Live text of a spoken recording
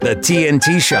The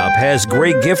TNT Shop has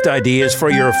great gift ideas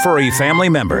for your furry family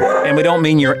member. And we don't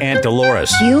mean your Aunt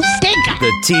Dolores. You stink!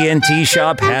 The TNT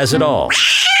Shop has it all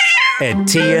at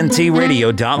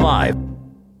TNTRadio.live.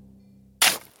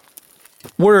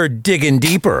 We're digging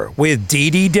deeper with Dee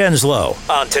Denslow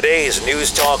on today's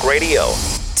News Talk Radio,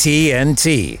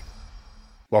 TNT.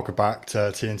 Welcome back to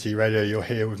TNT Radio. You're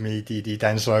here with me, Dee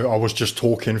Denslow. I was just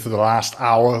talking for the last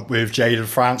hour with Jaden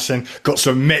Franson. Got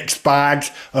some mixed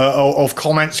bags of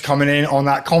comments coming in on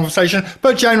that conversation.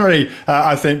 But generally,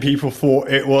 I think people thought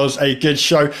it was a good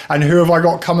show. And who have I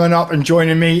got coming up and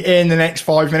joining me in the next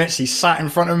 5 minutes? He sat in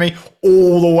front of me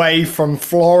all the way from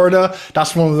Florida.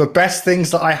 That's one of the best things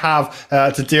that I have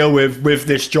to deal with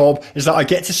this job, is that I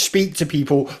get to speak to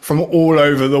people from all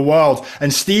over the world.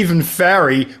 And Stephen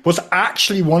Ferry was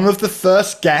actually one of the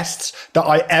first guests that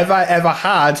I ever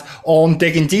had on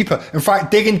Digging Deeper. In fact,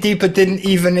 Digging Deeper didn't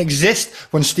even exist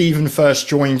when Stephen first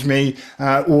joined me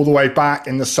all the way back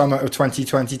in the summer of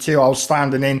 2022. I was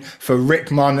standing in for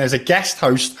Rick Munn as a guest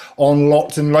host on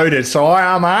Locked and Loaded. So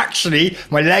I am actually,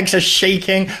 my legs are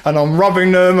shaking and I'm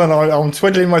rubbing them and I'm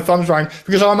twiddling my thumbs around,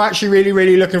 because I'm actually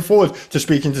really looking forward to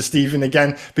speaking to Stephen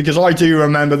again, because I do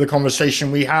remember the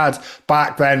conversation we had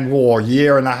back then, a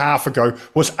year and a half ago,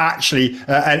 was actually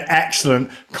an excellent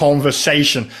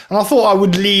conversation. And I thought I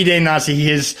would lead in, as he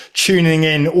is tuning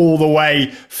in all the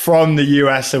way from the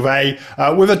US of A,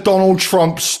 with a Donald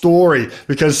Trump story,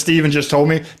 because Stephen just told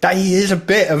me that he is a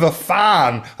bit of a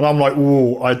fan. And I'm like,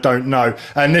 I don't know.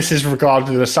 And this is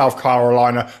regarding the South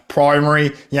Carolina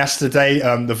primary yesterday.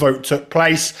 The vote took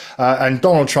place, and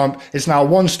Donald Trump is now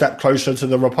one step closer to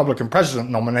the Republican president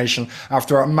nomination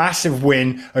after a massive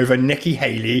win over Nikki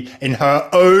Haley in her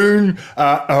own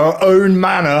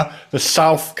manner, the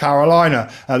South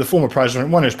Carolina. The former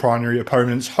president won his primary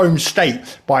opponent's home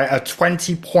state by a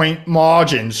 20-point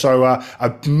margin. So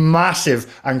a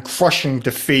massive and crushing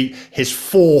defeat, his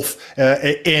fourth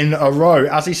in a row.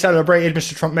 As he celebrated,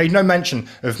 Mr. Trump made no mention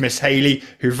of Miss Haley,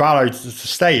 who vowed to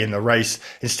stay in the race.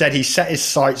 Instead, he set his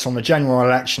sights on the general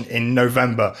election in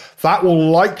November. That will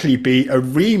likely be a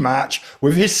rematch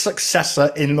with his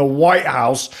successor in the White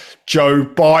House, Joe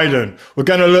Biden. We're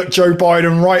going to look Joe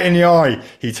Biden right in the eye,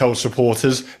 he told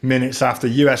supporters minutes after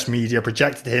US media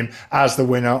projected him as the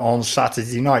winner on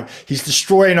Saturday night. He's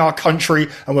destroying our country,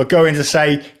 and we're going to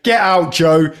say, get out,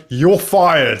 Joe, you're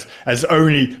fired, as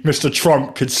only Mr.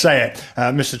 Trump could say it.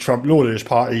 Mr. Trump lauded his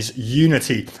party's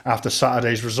unity after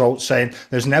Saturday's results, saying,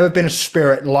 "There's never been a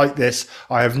spirit like this.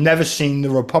 I have never seen the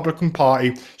Republican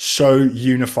Party so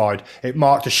unified." It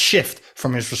marked a shift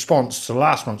from his response to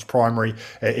last month's primary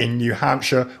in New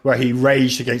Hampshire, where he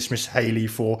raged against Miss Haley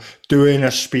for doing a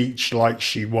speech like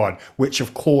she won, which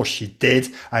of course she did,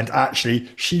 and actually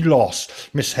she lost.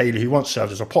 Miss Haley, who once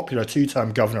served as a popular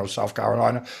two-term governor of South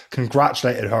Carolina,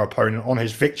 congratulated her opponent on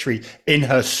his victory in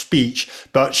her speech,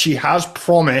 but she has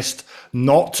promised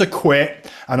not to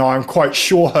quit, and I'm quite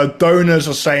sure her donors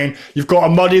are saying, you've got to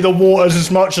muddy the waters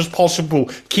as much as possible.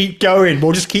 Keep going.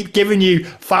 We'll just keep giving you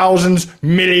thousands,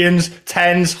 millions,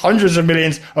 tens, hundreds of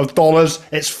millions of dollars.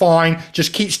 It's fine.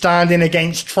 Just keep standing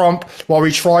against Trump while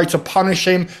we try to punish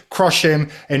him, crush him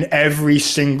in every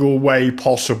single way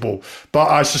possible. But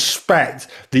I suspect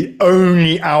the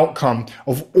only outcome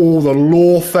of all the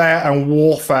lawfare and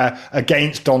warfare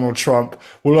against Donald Trump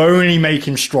will only make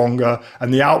him stronger,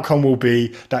 and the outcome will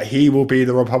be that he will be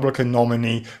the Republican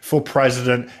nominee for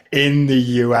president in the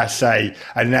USA.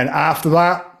 And then after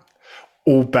that,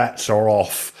 all bets are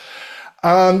off.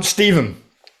 Stephen,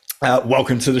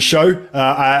 welcome to the show.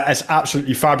 It's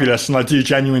absolutely fabulous, and I do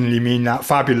genuinely mean that,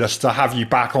 fabulous to have you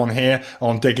back on here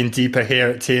on Digging Deeper here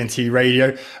at TNT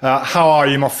Radio. How are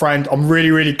you, my friend? I'm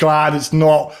really glad it's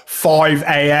not 5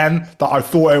 a.m. that I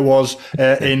thought it was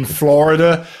in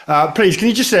Florida. Please, can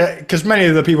you just, because many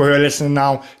of the people who are listening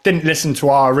now didn't listen to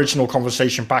our original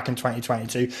conversation back in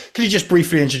 2022, can you just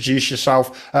briefly introduce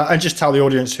yourself and just tell the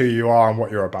audience who you are and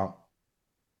what you're about?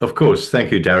 Of course.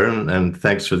 Thank you, Darren, and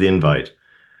thanks for the invite.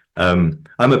 I'm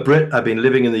a Brit. I've been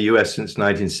living in the US since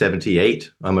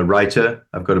 1978. I'm a writer.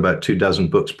 I've got about 24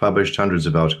 books published, hundreds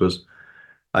of articles.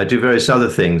 I do various other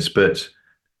things, but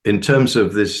in terms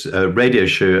of this radio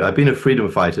show, I've been a freedom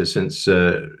fighter since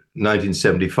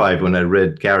 1975, when I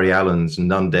read Gary Allen's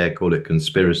None Dare Call It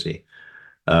Conspiracy.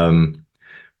 When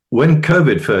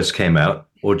COVID first came out,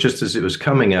 or just as it was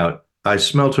coming out, I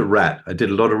smelt a rat. I did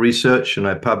a lot of research, and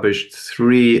I published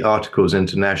 3 articles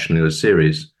internationally, a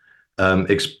series,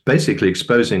 basically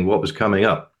exposing what was coming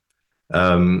up.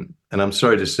 And I'm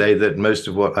sorry to say that most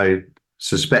of what I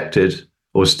suspected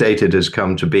or stated has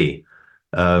come to be.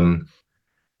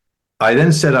 I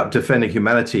then set up Defending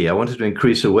Humanity. I wanted to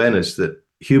increase awareness that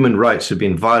human rights have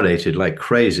been violated like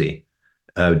crazy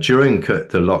during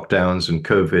the lockdowns and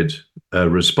COVID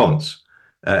response.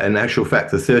 In actual fact,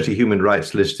 the 30 human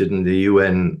rights listed in the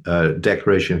UN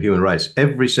Declaration of Human Rights,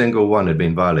 every single one had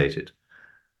been violated.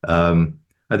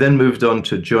 I then moved on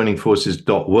to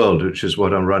joiningforces.world, which is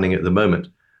what I'm running at the moment.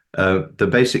 The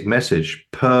basic message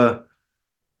per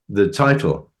the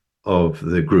title of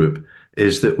the group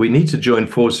is that we need to join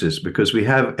forces because we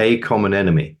have a common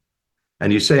enemy.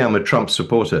 And you say I'm a Trump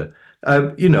supporter.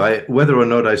 Whether or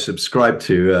not I subscribe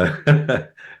to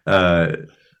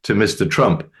Mr.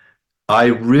 Trump, I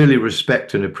really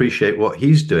respect and appreciate what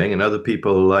he's doing, and other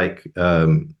people like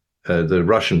the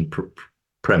Russian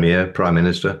prime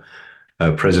minister,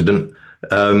 president,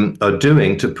 are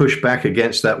doing to push back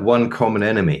against that one common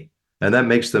enemy, and that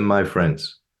makes them my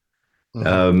friends.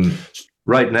 Mm-hmm.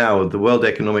 Right now, the World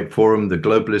Economic Forum, the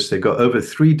globalists, they've got over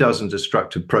 36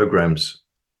 destructive programs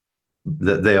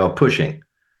that they are pushing,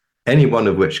 any one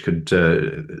of which could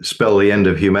spell the end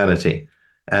of humanity.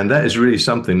 And that is really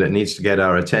something that needs to get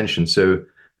our attention. So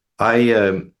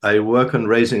I work on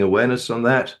raising awareness on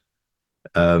that.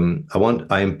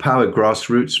 I empower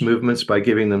grassroots movements by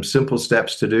giving them simple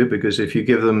steps to do, because if you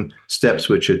give them steps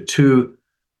which are too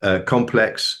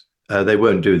complex, they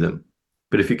won't do them.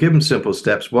 But if you give them simple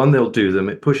steps, one, they'll do them.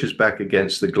 It pushes back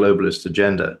against the globalist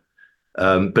agenda.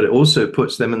 But it also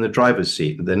puts them in the driver's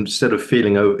seat. And then instead of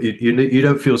feeling, you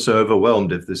don't feel so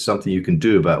overwhelmed if there's something you can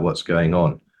do about what's going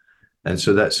on. And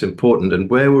so that's important. And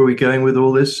where were we going with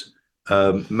all this?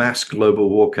 Mass Global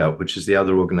Walkout, which is the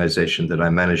other organization that I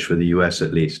manage for the US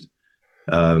at least.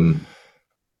 1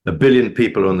 billion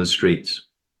people on the streets.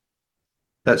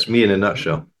 That's me in a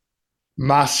nutshell.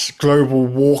 Mass global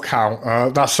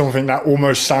walkout. That's something that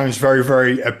almost sounds very,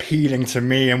 very appealing to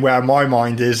me, and where my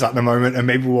mind is at the moment. And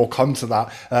maybe we'll come to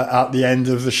that at the end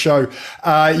of the show.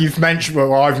 I've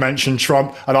mentioned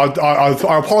Trump, and I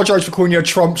apologize for calling you a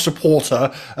Trump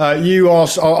supporter.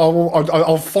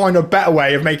 I'll find a better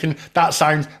way of making that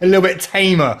sound a little bit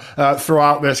tamer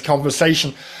throughout this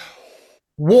conversation.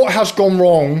 What has gone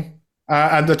wrong?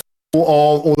 And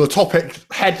the topic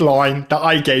headline that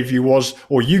I gave you was,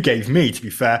 or you gave me to be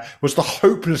fair, was the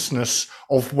hopelessness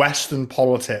of Western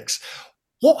politics.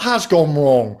 What has gone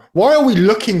wrong? Why are we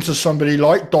looking to somebody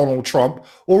like Donald Trump,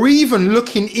 or even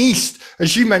looking east,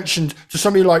 as you mentioned, to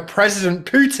somebody like President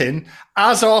Putin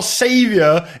as our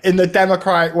savior in the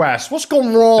democratic West? What's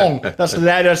gone wrong that's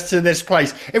led us to this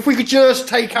place? If we could just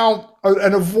take out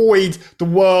and avoid the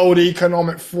World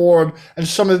Economic Forum and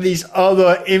some of these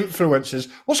other influences,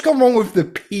 what's gone wrong with the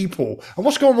people? And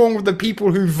what's gone wrong with the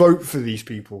people who vote for these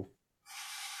people?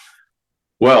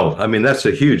 Well, I mean, that's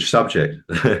a huge subject.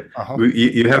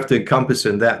 You have to encompass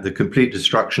in that the complete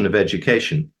destruction of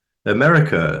education.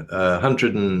 America,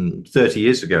 130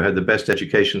 years ago, had the best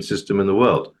education system in the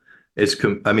world. If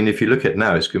you look at it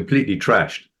now, it's completely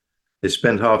trashed. They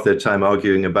spend half their time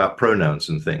arguing about pronouns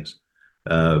and things,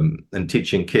 and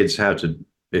teaching kids how to,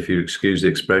 if you excuse the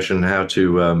expression, how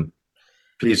to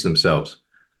please themselves.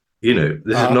 This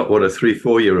is not what a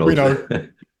 3-4-year-old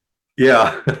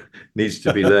needs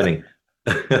to be learning.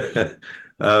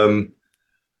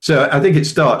 So I think it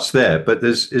starts there, but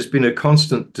there's been a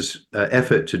constant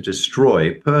effort to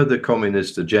destroy, per the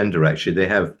communist agenda. Actually, they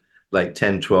have like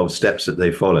 10, 12 steps that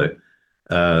they follow.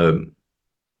 But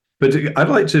I'd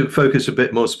like to focus a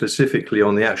bit more specifically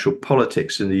on the actual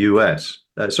politics in the US.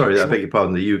 I beg your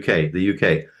pardon, the UK.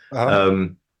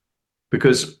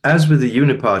 Because as with the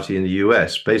Uniparty in the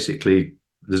US, basically,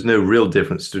 there's no real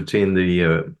difference between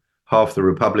the half the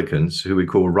Republicans, who we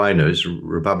call rhinos,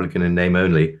 Republican in name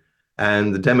only,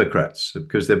 and the Democrats,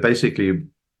 because they're basically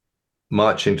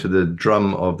marching to the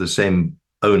drum of the same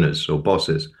owners or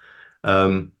bosses.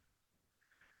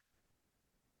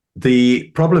 The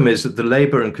problem is that the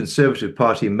Labour and Conservative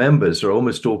Party members are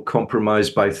almost all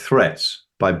compromised by threats,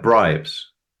 by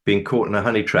bribes, being caught in a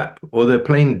honey trap, or they're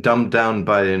plain dumbed down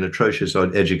by an atrocious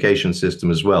education system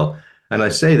as well. And I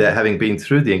say that having been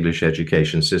through the English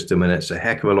education system, and it's a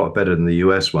heck of a lot better than the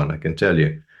US one, I can tell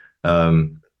you.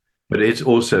 But it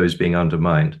also is being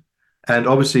undermined. And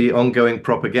obviously ongoing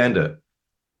propaganda.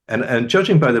 And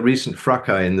judging by the recent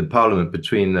fracas in the Parliament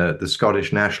between the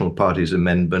Scottish National Party's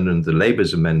amendment and the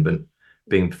Labour's amendment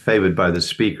being favoured by the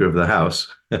Speaker of the House,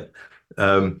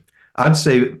 I'd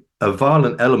say a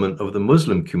violent element of the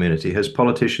Muslim community has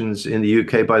politicians in the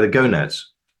UK by the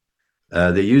gonads.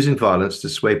 They're using violence to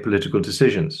sway political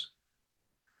decisions.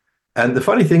 And the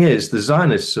funny thing is, the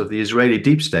Zionists of the Israeli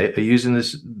deep state are using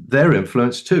their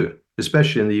influence too,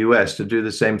 especially in the US, to do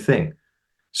the same thing.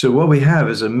 So what we have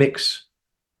is a mix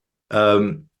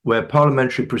where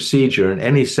parliamentary procedure and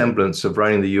any semblance of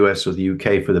running the US or the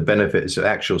UK for the benefits of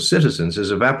actual citizens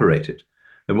has evaporated.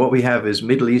 And what we have is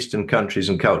Middle Eastern countries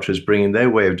and cultures bringing their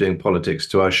way of doing politics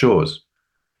to our shores.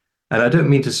 And I don't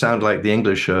mean to sound like the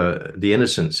English are the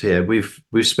innocents here. We've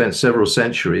spent several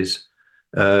centuries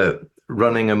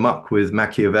running amok with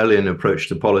Machiavellian approach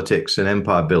to politics and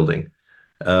empire building.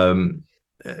 The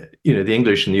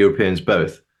English and the Europeans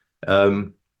both.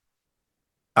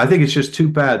 I think it's just too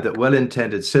bad that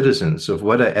well-intended citizens of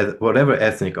whatever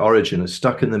ethnic origin are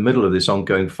stuck in the middle of this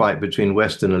ongoing fight between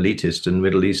Western elitists and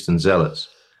Middle Eastern zealots.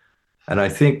 And I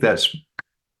think that's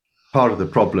part of the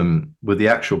problem with the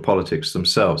actual politics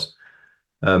themselves.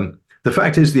 The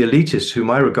fact is the elitists,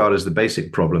 whom I regard as the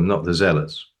basic problem, not the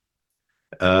zealots,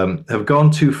 have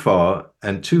gone too far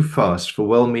and too fast for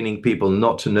well-meaning people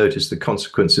not to notice the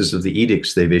consequences of the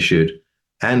edicts they've issued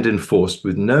and enforced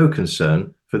with no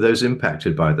concern for those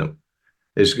impacted by them.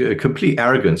 It's a complete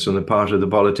arrogance on the part of the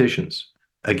politicians,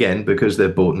 again, because they're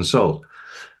bought and sold,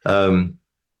 bought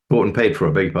and paid for,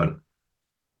 I beg your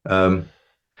pardon.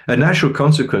 A natural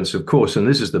consequence, of course, and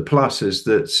this is the plus, is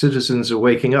that citizens are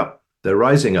waking up, they're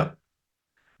rising up.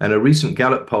 And a recent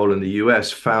Gallup poll in the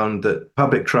US found that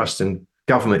public trust in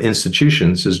government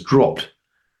institutions has dropped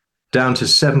down to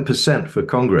 7% for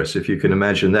Congress, if you can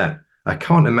imagine that. I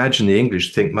can't imagine the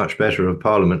English think much better of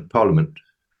Parliament.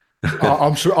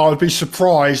 I'm sure I would be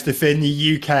surprised if in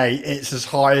the UK it's as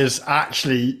high as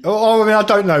actually, I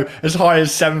don't know, as high as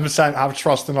 7% have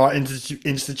trust in our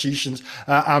institutions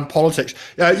and politics.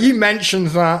 You mentioned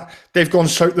that they've gone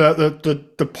so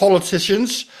the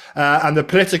politicians and the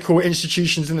political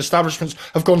institutions and establishments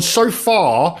have gone so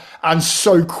far and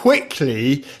so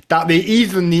quickly that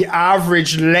even the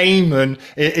average layman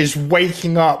is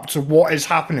waking up to what is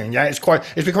happening. Yeah, it's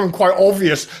becoming quite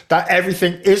obvious that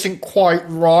everything isn't quite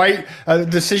right.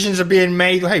 Decisions are being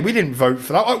made. Hey, we didn't vote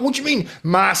for that. What do you mean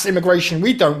mass immigration?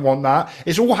 We don't want that.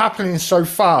 It's all happening so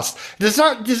fast. Does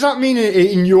that mean,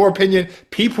 in your opinion,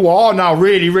 people are now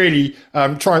really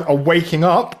waking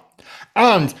up?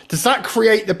 And does that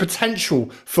create the potential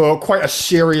for quite a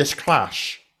serious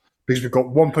clash? Because we've got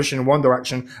one pushing in one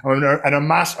direction and a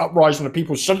mass uprising of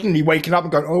people suddenly waking up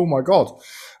and going, oh my God,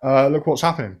 look what's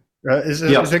happening. Is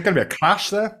there going to be a clash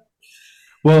there?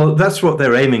 Well, that's what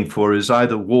they're aiming for, is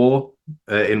either war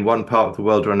in one part of the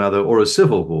world or another, or a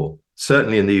civil war,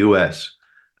 certainly in the US.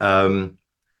 And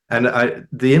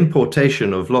the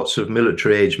importation of lots of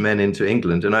military-age men into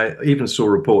England, and I even saw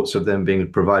reports of them being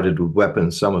provided with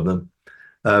weapons, some of them,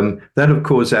 that, of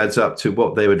course, adds up to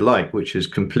what they would like, which is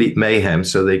complete mayhem,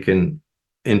 so they can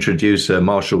introduce a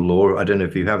martial law. I don't know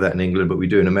if you have that in England, but we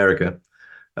do in America.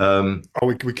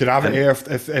 We could have it here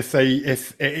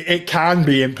if it can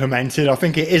be implemented. I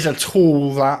think it is a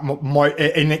tool that might,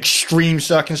 in extreme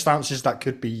circumstances, that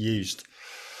could be used.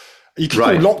 You could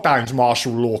call lockdowns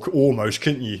martial law almost,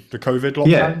 couldn't you? The COVID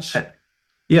lockdowns.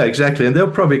 Yeah, exactly. And they'll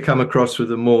probably come across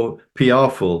with a more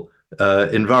PR-ful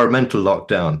environmental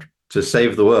lockdown to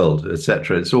save the world,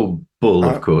 etc. It's all bull,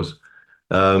 of course.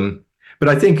 But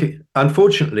I think,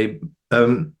 unfortunately,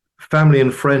 family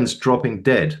and friends dropping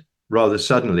dead rather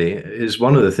suddenly is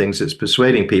one of the things that's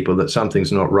persuading people that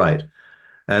something's not right.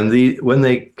 And when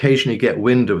they occasionally get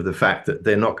wind of the fact that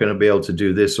they're not going to be able to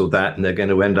do this or that, and they're going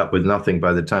to end up with nothing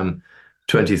by the time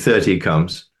 2030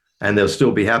 comes, and they'll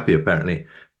still be happy, apparently,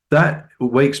 that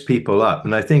wakes people up.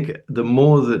 And I think the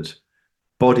more that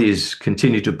bodies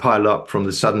continue to pile up from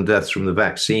the sudden deaths from the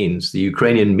vaccines, the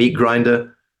Ukrainian meat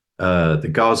grinder, the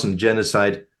Gazan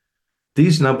genocide,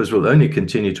 these numbers will only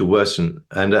continue to worsen.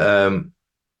 And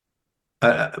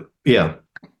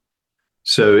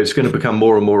so it's going to become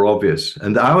more and more obvious.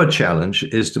 And our challenge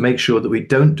is to make sure that we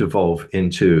don't devolve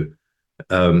into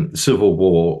civil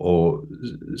war or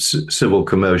civil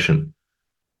commotion.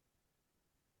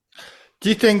 Do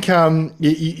you think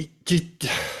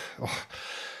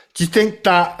do you think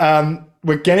that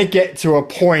we're going to get to a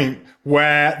point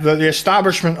where the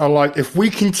establishment are like, if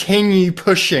we continue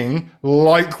pushing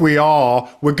like we are,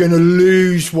 we're going to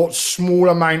lose what small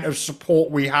amount of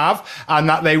support we have, and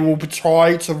that they will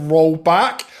try to roll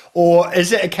back? Or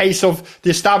is it a case of the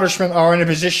establishment are in a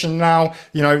position now,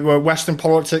 where Western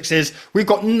politics is, we've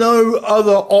got no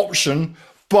other option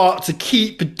but to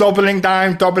keep doubling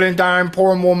down,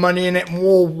 pouring more money in it,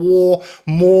 more war,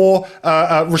 more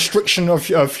restriction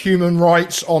of human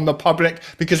rights on the public,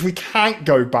 because we can't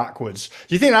go backwards?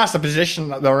 Do you think that's the position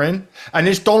that they're in? And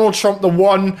is Donald Trump the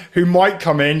one who might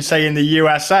come in, say in the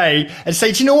USA, and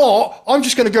say, do you know what? I'm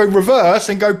just going to go reverse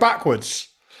and go backwards.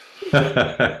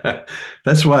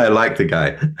 That's why I like the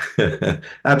guy.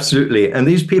 Absolutely. And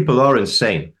these people are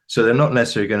insane. So they're not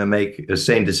necessarily going to make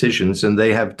sane decisions, and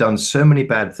they have done so many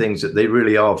bad things that they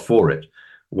really are for it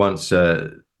once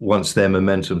their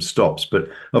momentum stops. But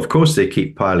of course, they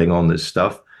keep piling on this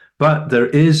stuff. But there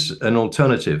is an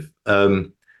alternative.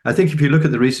 I think if you look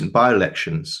at the recent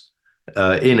by-elections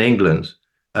in England,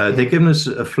 they've given us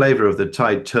a flavor of the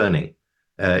tide turning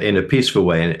in a peaceful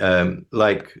way,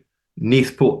 like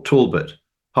Neath Talbot.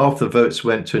 Half the votes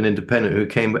went to an independent who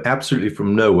came absolutely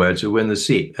from nowhere to win the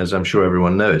seat, as I'm sure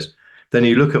everyone knows. Then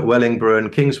you look at Wellingborough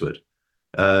and Kingswood.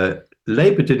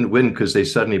 Labour didn't win because they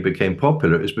suddenly became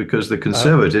popular. It was because the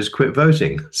Conservatives quit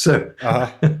voting. So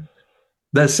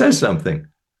that says something.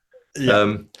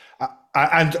 Yeah.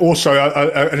 And also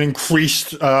an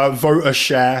increased voter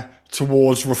share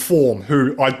towards Reform,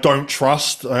 who I don't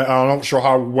trust. I'm not sure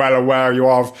how well aware you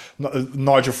are of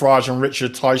Nigel Farage and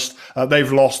Richard Tice. They've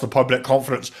lost the public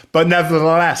confidence. But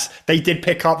nevertheless, they did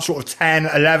pick up sort of 10,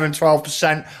 11,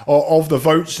 12% of the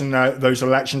votes in those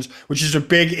elections, which is a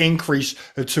big increase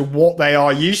to what they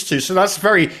are used to. So that's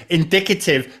very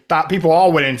indicative that people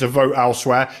are willing to vote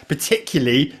elsewhere,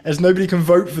 particularly as nobody can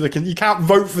vote for you can't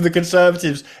vote for the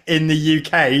Conservatives in the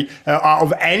UK out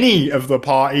of any of the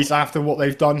parties after what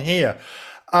they've done here.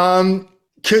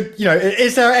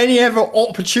 Is there any ever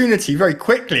opportunity very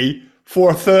quickly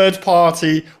for a third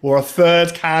party or a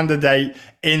third candidate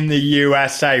in the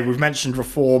USA? We've mentioned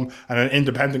Reform and an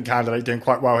independent candidate doing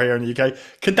quite well here in the UK.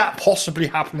 Could that possibly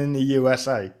happen in the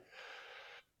USA?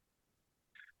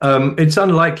 It's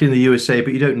unlikely in the USA,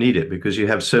 but you don't need it because you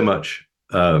have so much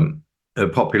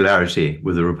popularity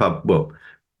with the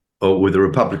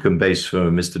Republican base for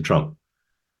Mr. Trump.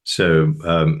 So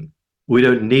we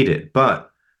don't need it.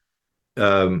 But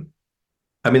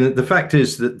the fact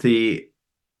is that the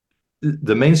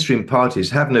mainstream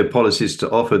parties have no policies to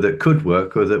offer that could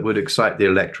work or that would excite the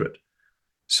electorate.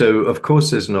 So of course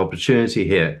there's an opportunity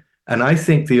here. And I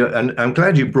think and I'm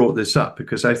glad you brought this up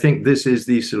because I think this is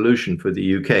the solution for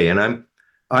the UK. And I'm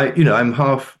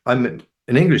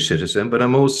an English citizen, but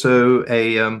I'm also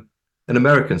an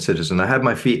American citizen. I have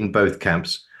my feet in both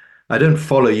camps. I don't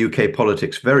follow UK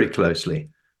politics very closely,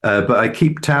 but I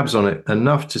keep tabs on it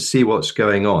enough to see what's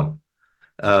going on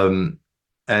and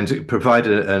to provide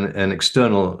an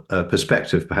external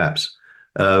perspective, perhaps.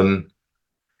 I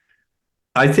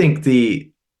think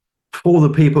for the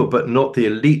people, but not the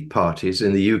elite parties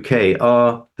in the UK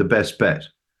are the best bet.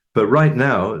 But right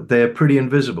now, they're pretty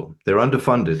invisible. They're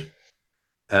underfunded.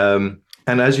 And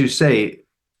as you say,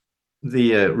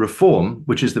 the Reform,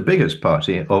 which is the biggest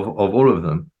party of all of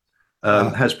them,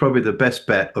 has probably the best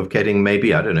bet of getting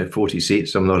maybe, 40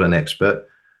 seats. I'm not an expert.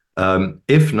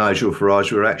 If Nigel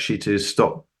Farage were actually to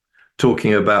stop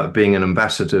talking about being an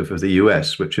ambassador for the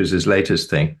US, which is his latest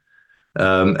thing,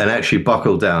 and actually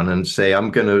buckle down and say,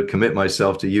 I'm going to commit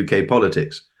myself to UK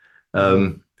politics.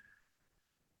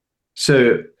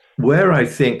 So what I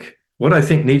think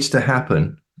needs to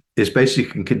happen is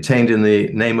basically contained in the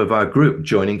name of our group,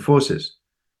 joining forces.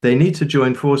 They need to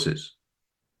join forces.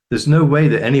 There's no way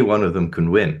that any one of them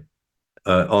can win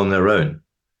on their own.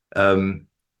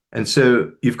 And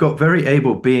so you've got very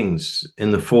able beings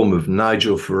in the form of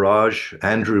Nigel Farage,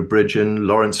 Andrew Bridgen,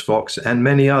 Lawrence Fox, and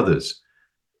many others.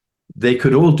 They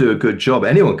could all do a good job.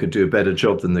 Anyone could do a better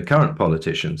job than the current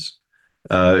politicians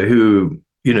who,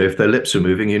 if their lips are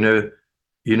moving,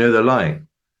 they're lying.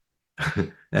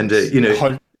 And,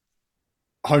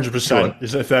 100%.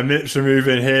 If their lips are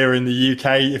moving here in the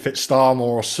UK, if it's Starmer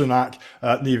or Sunak,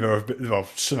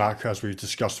 Sunak, as we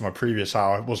discussed in my previous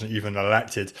hour, wasn't even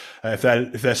elected. If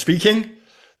they're speaking,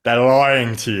 they're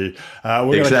lying to you.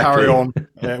 We're going to carry on.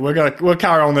 We'll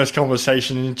carry on this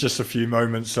conversation in just a few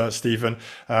moments, Stephen.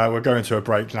 We're going to a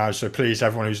break now, so please,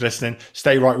 everyone who's listening,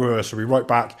 stay right with us. We'll be right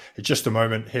back in just a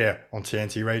moment here on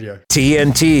TNT Radio.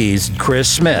 TNT's Chris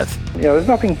Smith. There's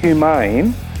nothing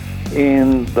humane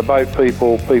in the boat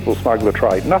people smuggler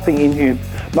trade. Nothing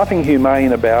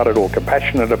humane about it or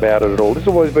compassionate about it at all. This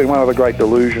has always been one of the great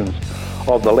delusions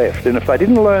of the left. And if they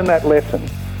didn't learn that lesson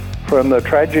from the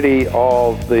tragedy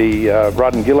of the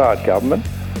Rudd and Gillard government,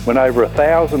 when over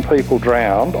 1,000 people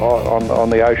drowned on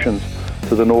the oceans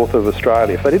to the north of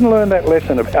Australia, if they didn't learn that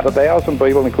lesson about 1,000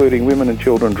 people, including women and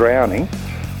children, drowning,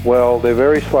 well, they're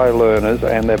very slow learners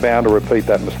and they're bound to repeat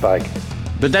that mistake.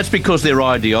 But that's because their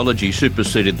ideology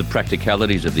superseded the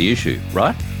practicalities of the issue,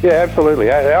 right? Yeah, absolutely.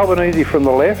 Albanese from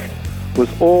the left was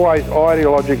always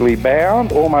ideologically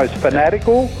bound, almost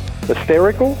fanatical,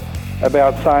 hysterical,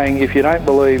 about saying if you don't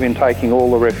believe in taking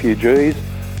all the refugees,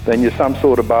 then you're some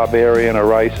sort of barbarian, a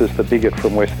racist, a bigot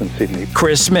from Western Sydney.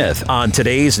 Chris Smith on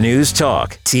today's News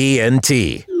Talk,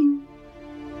 TNT.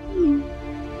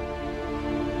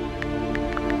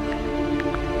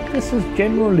 This is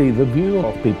generally the view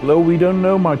of people. Oh, we don't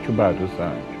know much about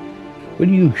Assange. Well,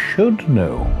 you should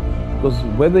know, because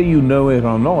whether you know it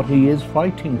or not, he is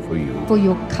fighting for you. For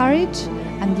your courage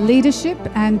and leadership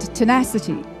and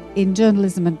tenacity in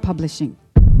journalism and publishing.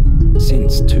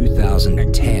 Since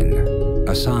 2010,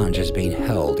 Assange has been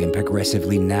held in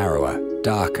progressively narrower,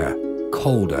 darker,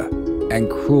 colder, and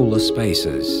crueler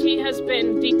spaces. He has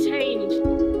been detained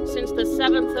since the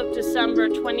 7th of December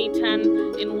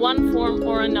 2010 in one form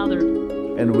or another.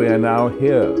 And we are now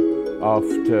here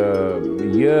after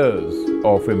years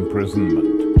of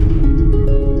imprisonment.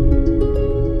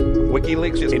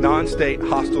 WikiLeaks is a non-state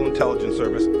hostile intelligence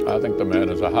service. I think the man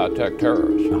is a high-tech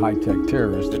terrorist. A high-tech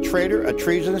terrorist. A traitor, a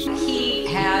treasonous. He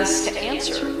has to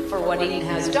answer for what he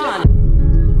has done.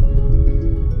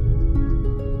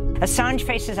 Assange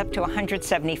faces up to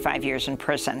 175 years in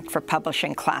prison for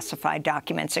publishing classified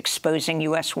documents exposing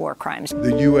U.S. war crimes.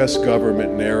 The U.S.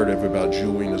 government narrative about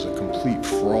Julian is a complete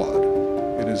fraud.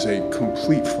 It is a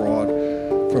complete fraud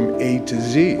from A to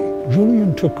Z.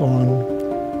 Julian took on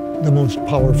the most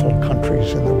powerful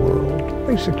countries in the world,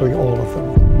 basically all of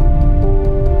them.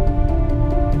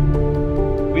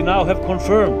 We now have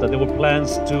confirmed that there were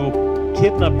plans to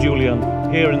kidnap Julian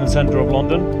here in the center of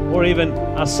London, or even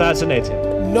assassinate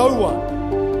him. No one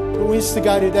who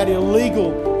instigated that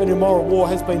illegal and immoral war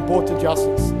has been brought to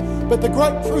justice. But the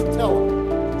great truth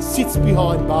teller sits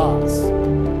behind bars.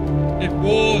 If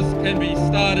wars can be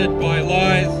started by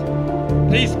lies,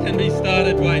 peace can be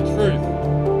started by truth.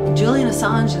 Julian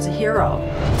Assange is a hero.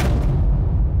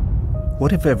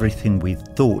 What if everything we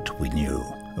thought we knew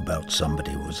about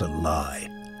somebody was a lie?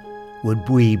 Would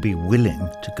we be willing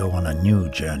to go on a new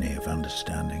journey of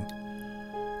understanding?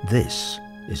 This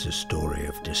is a story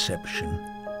of deception,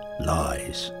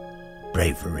 lies,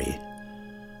 bravery,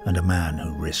 and a man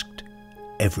who risked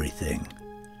everything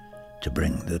to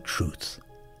bring the truth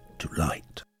to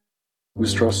light.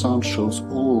 Mr. Assange shows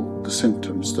all the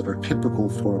symptoms that are typical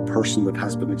for a person that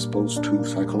has been exposed to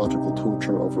psychological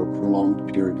torture over a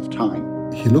prolonged period of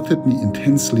time. He looked at me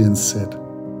intensely and said,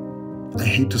 "I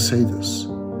hate to say this."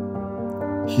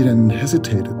 He then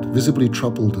hesitated, visibly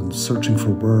troubled and searching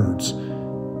for words.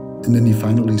 And then he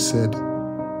finally said,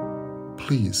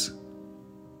 "Please,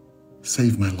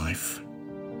 save my life."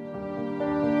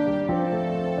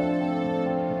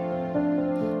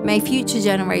 May future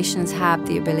generations have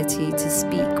the ability to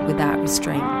speak without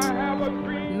restraint.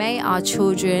 May our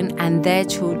children and their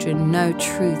children know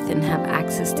truth and have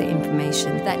access to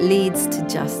information that leads to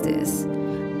justice.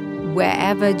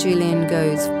 Wherever Julian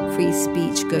goes, free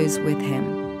speech goes with him.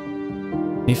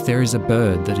 If there is a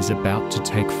bird that is about to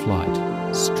take flight,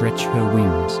 stretch her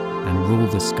wings and rule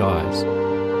the skies,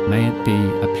 may it be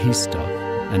a peace dove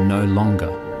and no longer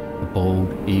a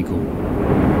bald eagle.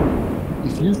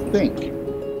 If you think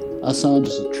Assange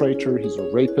is a traitor, he's a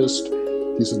rapist,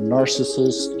 he's a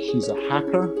narcissist, he's a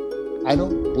hacker, I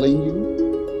don't blame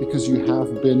you because you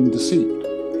have been deceived.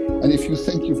 And if you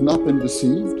think you've not been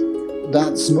deceived,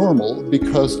 that's normal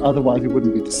because otherwise it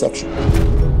wouldn't be deception.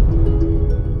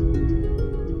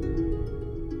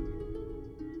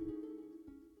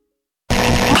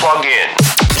 Plug in.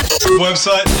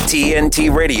 Website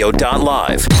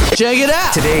TNTRadio.live. Check it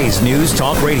out. Today's News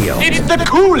Talk Radio. It's the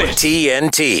coolest.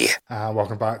 TNT.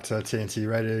 Welcome back to TNT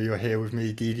Radio. You're here with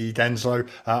me, Dee Denslow,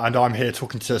 and I'm here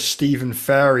talking to Stephen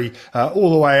Ferry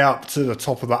all the way up to the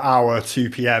top of the hour,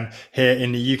 2 p.m. here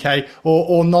in the UK,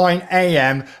 or 9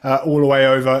 a.m. All the way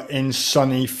over in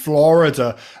sunny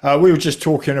Florida. We were just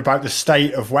talking about the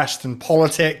state of Western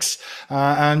politics,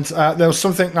 and there was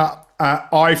something that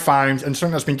I found, and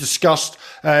something that's been discussed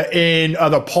in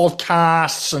other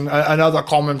podcasts and other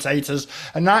commentators,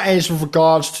 and that is with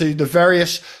regards to the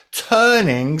various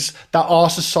turnings that our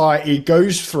society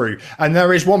goes through. And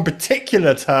there is one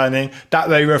particular turning that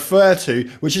they refer to,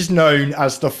 which is known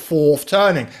as the fourth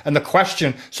turning. And the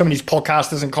question some of these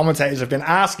podcasters and commentators have been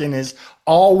asking is,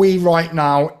 are we right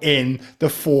now in the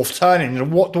fourth turning?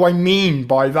 And what do I mean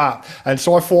by that? And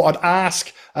so I thought I'd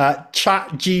ask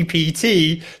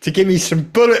ChatGPT to give me some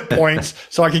bullet points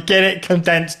so I could get it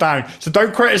condensed down. So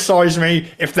don't criticize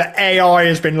me if the AI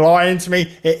has been lying to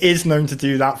me. It is known to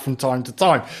do that from time to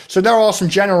time. So there are some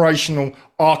generational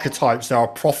archetypes. There are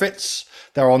prophets,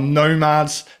 there are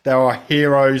nomads, there are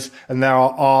heroes, and there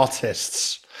are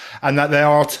artists. and that there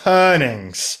are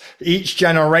turnings. Each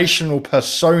generational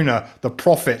persona, the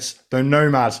prophets, the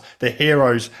nomads, the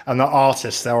heroes, and the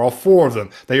artists, there are 4 of them.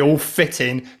 They all fit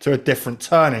in to a different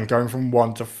turning, going from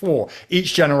 1 to 4.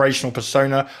 Each generational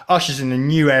persona ushers in a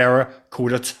new era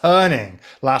called a turning,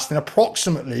 lasting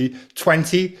approximately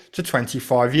 20 to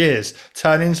 25 years.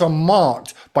 Turnings are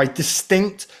marked by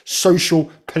distinct social,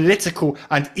 political,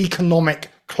 and economic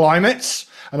climates,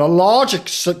 and a larger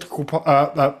cyclical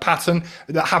pattern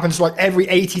that happens like every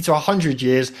 80 to 100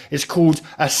 years is called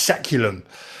a seculum.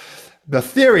 The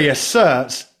theory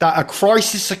asserts that a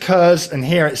crisis occurs, and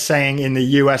here it's saying in the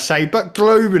USA, but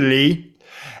globally,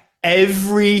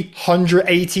 every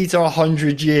 180 to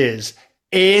 100 years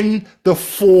in the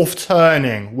 4th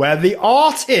turning, where the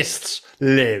artists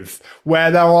live,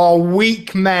 where there are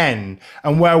weak men,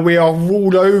 and where we are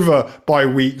ruled over by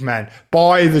weak men,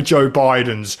 by the Joe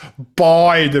Bidens,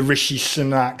 by the Rishi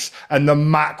Sunaks, and the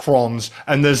Macrons,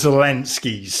 and the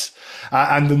Zelenskys,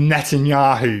 and the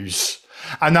Netanyahus.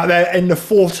 And that there, in the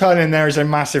 4th turning, there is a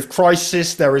massive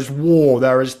crisis, there is war,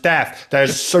 there is death, there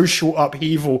is social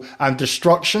upheaval and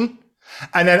destruction.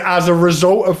 And then as a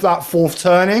result of that 4th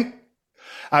turning,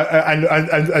 and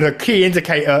a key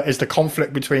indicator is the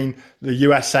conflict between the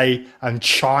USA and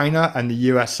China, and the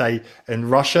USA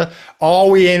and Russia. Are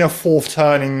we in a 4th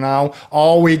turning now?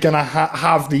 Are we going to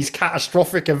have these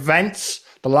catastrophic events?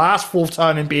 The last 4th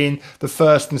turning being the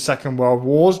First and Second World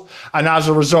Wars. And as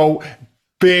a result,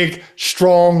 big,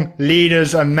 strong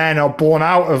leaders and men are born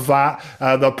out of that,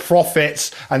 the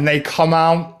prophets, and they come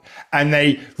out and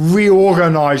they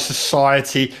reorganize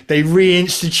society. They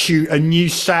reinstitute a new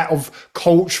set of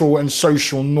cultural and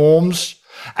social norms.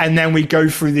 And then we go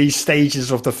through these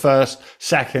stages of the 1st,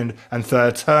 2nd, and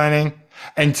 3rd turning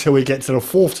until we get to the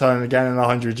 4th turning again in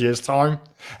 100 years' time.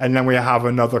 And then we have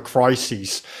another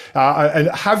crisis. And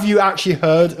have you actually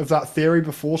heard of that theory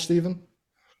before, Stephen?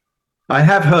 I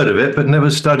have heard of it, but never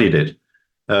studied it.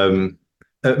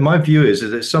 My view is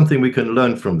that it's something we can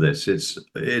learn from this.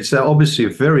 It's obviously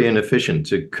very inefficient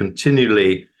to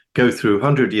continually go through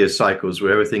 100-year cycles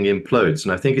where everything implodes.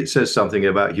 And I think it says something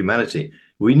about humanity.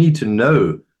 We need to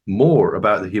know more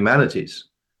about the humanities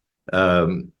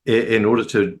in order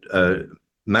to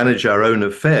manage our own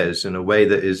affairs in a way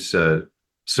that is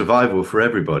survival for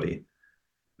everybody.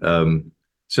 So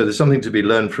there's something to be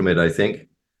learned from it, I think.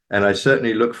 And I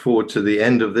certainly look forward to the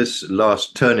end of this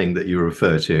last turning that you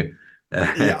refer to,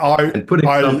 and putting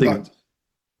something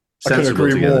sensible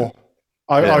together.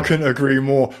 I couldn't agree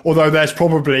more. Although there's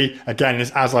probably, again,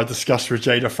 as I discussed with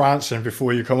Jada Franson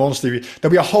before you come on, Stevie,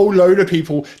 there'll be a whole load of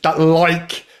people that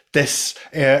like this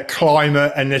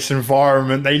climate and this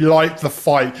environment. They like the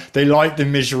fight, they like the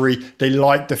misery, they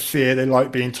like the fear, they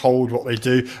like being told what they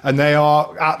do, and they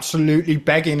are absolutely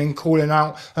begging and calling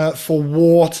out for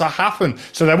war to happen.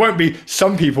 So there won't be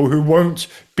some people who won't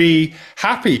be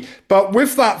happy. But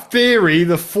with that theory,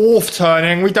 the 4th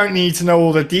turning, we don't need to know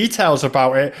all the details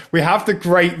about it. We have the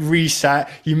Great Reset.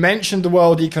 You mentioned the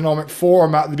World Economic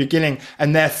Forum at the beginning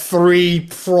and their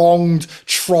 3-pronged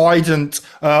trident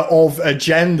of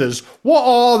agendas. What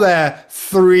are their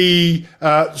 3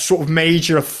 sort of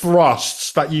major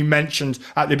thrusts that you mentioned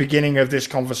at the beginning of this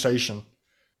conversation?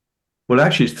 Well,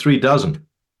 actually, it's 3 dozen.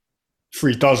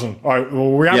 3 dozen. All right.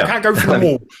 Well, we can't go through them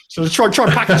all. So let's try and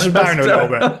package them down a little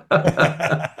bit.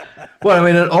 Well, I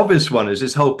mean, an obvious one is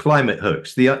this whole climate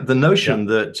hoax. The notion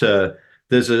that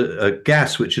there's a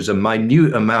gas which is a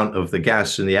minute amount of the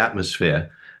gas in the atmosphere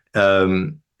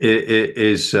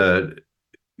is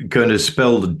going to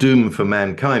spell the doom for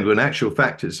mankind, when in actual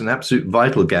fact it's an absolute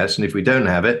vital gas, and if we don't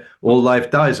have it, all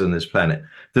life dies on this planet.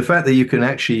 The fact that you can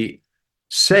actually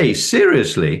say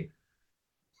seriously,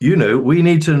 you know, we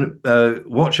need to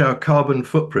watch our carbon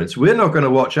footprints. We're not going to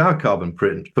watch our carbon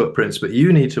footprints, but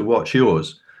you need to watch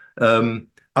yours.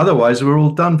 Otherwise, we're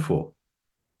all done for.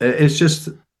 It's just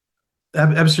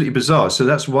absolutely bizarre. So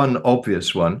that's one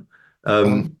obvious one.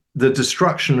 The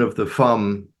destruction of the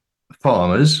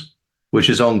farmers, which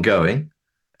is ongoing.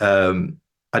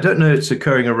 I don't know it's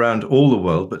occurring around all the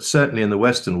world, but certainly in the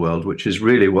Western world, which is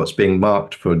really what's being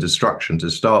marked for destruction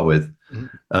to start with.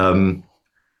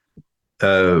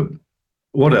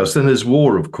 What else? Then there's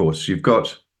war, of course. You've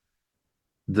got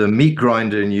the meat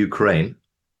grinder in Ukraine.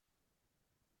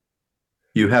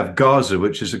 You have Gaza,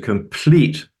 which is a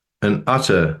complete and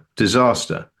utter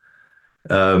disaster.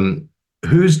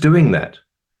 Who's doing that?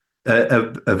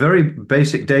 A very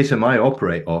basic datum I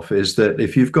operate off is that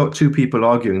if you've got 2 people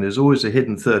arguing, there's always a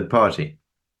hidden third party.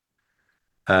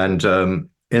 And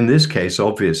in this case,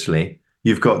 obviously,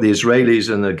 you've got the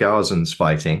Israelis and the Gazans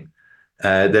fighting.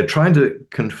 They're trying to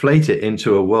conflate it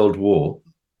into a world war.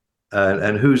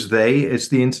 And who's they? It's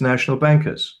the international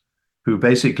bankers who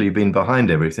basically been behind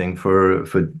everything for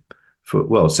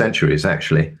well, centuries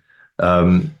actually,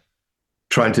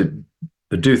 trying to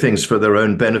do things for their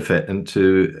own benefit and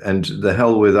the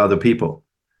hell with other people.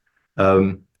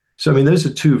 So I mean, those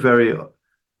are two very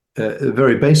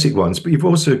basic ones. But you've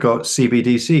also got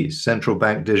CBDCs, central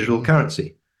bank digital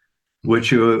currency,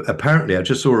 which are apparently, I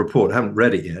just saw a report, haven't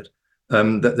read it yet,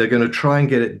 that they're going to try and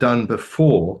get it done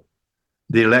before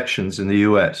the elections in the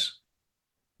US,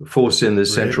 force in the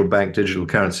central bank digital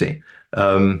currency.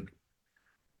 And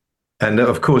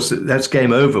of course, that's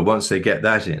game over once they get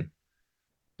that in.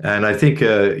 And I think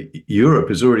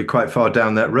Europe is already quite far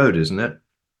down that road, isn't it?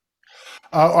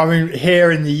 I mean, here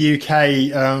in the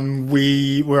UK,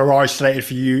 we were isolated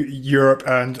for Europe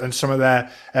and some of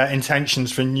their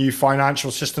intentions for new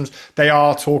financial systems. They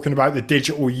are talking about the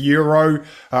digital euro,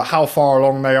 how far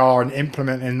along they are in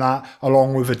implementing that,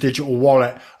 along with a digital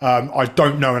wallet. I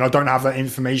don't know, and I don't have that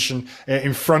information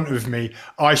in front of me.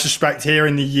 I suspect here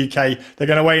in the UK, they're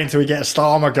going to wait until we get a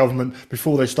Starmer government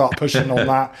before they start pushing on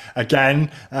that again.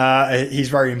 He's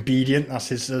very obedient. That's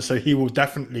his, so he will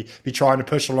definitely be trying to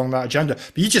push along that agenda.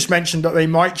 But you just mentioned that they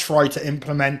might try to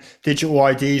implement digital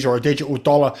IDs or a digital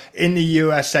dollar in the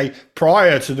USA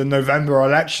prior to the November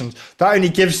elections. That only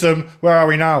gives them, where are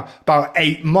we now, about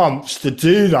 8 months to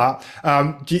do that.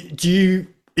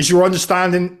 Is your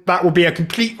understanding that will be a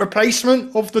complete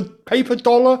replacement of the paper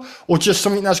dollar, or just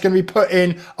something that's going to be put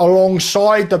in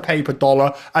alongside the paper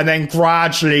dollar and then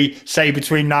gradually, say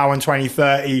between now and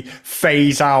 2030,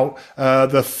 phase out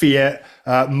the fiat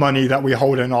money that we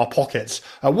hold in our pockets?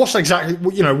 What's exactly,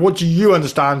 what do you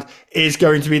understand is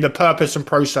going to be the purpose and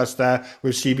process there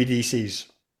with CBDCs?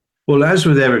 Well, as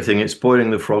with everything, it's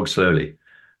boiling the frog slowly.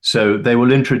 So they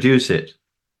will introduce it.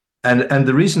 And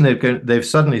the reason they've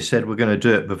suddenly said we're going to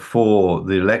do it before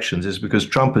the elections is because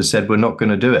Trump has said we're not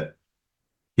going to do it.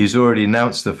 He's already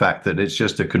announced the fact that it's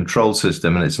just a control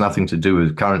system and it's nothing to do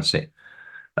with currency.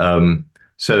 I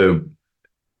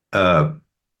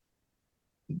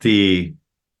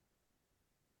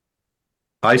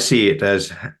see it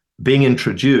as being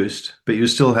introduced, but you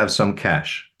still have some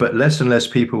cash. But less and less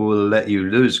people will let you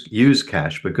use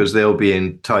cash because they'll be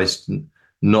enticed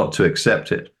not to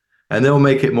accept it. And they'll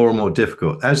make it more and more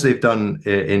difficult, as they've done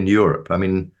in Europe. I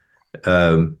mean,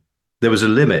 there was a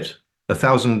limit,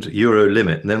 €1,000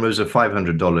 limit, and then there was a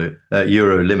 $500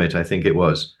 euro limit, I think it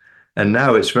was. And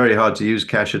now it's very hard to use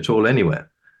cash at all anywhere.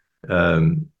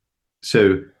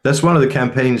 So that's one of the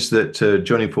campaigns that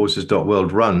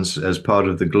joiningforces.world runs as part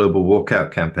of the global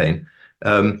walkout campaign.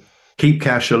 Keep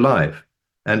cash alive.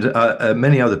 And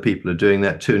many other people are doing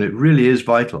that too. And it really is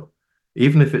vital,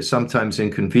 even if it's sometimes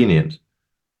inconvenient.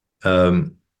 So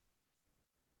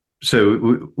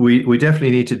we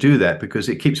definitely need to do that because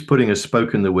it keeps putting a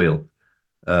spoke in the wheel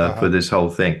for this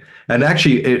whole thing. And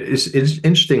actually, it's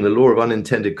interesting, the law of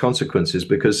unintended consequences,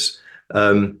 because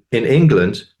in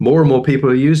England, more and more people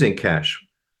are using cash.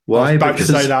 Why? I was about to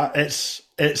say that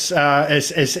it's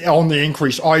on the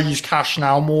increase. I use cash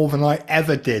now more than I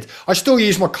ever did. I still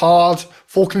use my card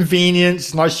for convenience.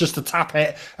 It's nice just to tap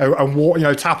it and walk,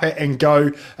 tap it and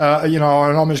go. And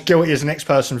I'm as guilty as the next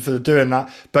person for doing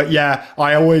that. But yeah,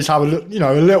 I always have a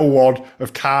little wad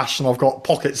of cash, and I've got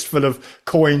pockets full of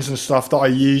coins and stuff that I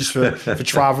use for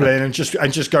traveling and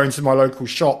just going to my local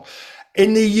shop.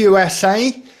 In the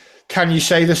USA, can you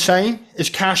say the same? Is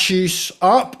cash use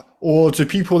up? Or do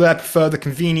people there prefer the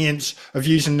convenience of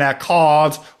using their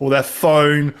card or their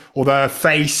phone or their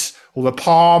face or the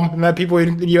palm? And there are people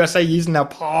in the USA using their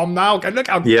palm now. Okay, look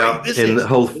how great this is.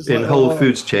 In Whole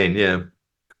Foods chain, yeah.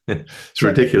 It's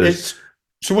ridiculous.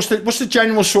 So what's the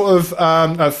general sort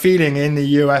of feeling in the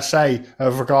USA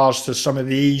of regards to some of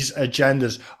these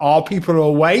agendas? Are people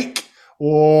awake,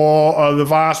 or are the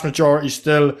vast majority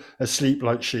still asleep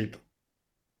like sheep?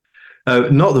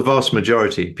 Not the vast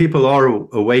majority. People are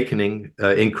awakening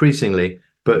increasingly,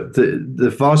 but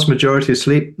the vast majority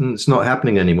asleep. It's not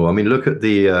happening anymore. I mean, look at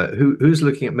who's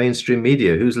looking at mainstream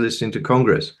media, who's listening to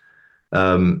Congress.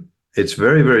 It's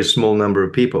very, very small number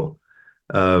of people.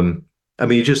 I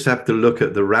mean, you just have to look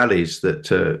at the rallies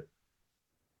that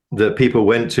people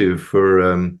went to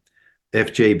for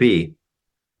FJB,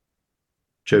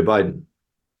 Joe Biden.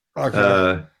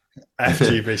 Okay.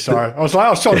 FGB, sorry. I was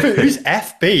sorry, who's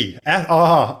FB?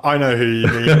 I know who you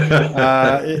mean.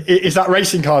 Is that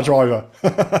racing car driver?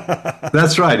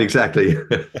 That's right, exactly.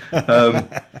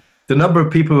 The number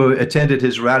of people who attended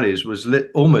his rallies was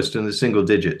almost in the single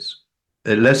digits,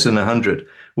 less than 100,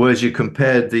 whereas you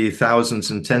compared the thousands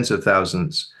and tens of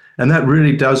thousands. And that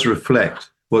really does reflect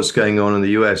what's going on in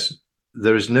the US.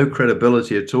 There is no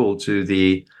credibility at all to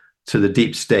the to the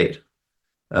deep state.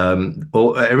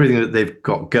 Or everything that they've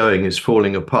got going is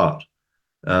falling apart.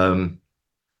 But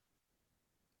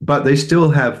they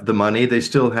still have the money. They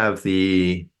still have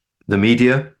the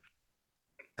media.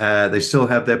 They still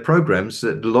have their programs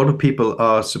that a lot of people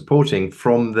are supporting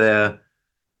from their,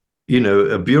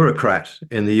 a bureaucrat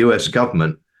in the US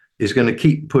government is going to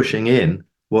keep pushing in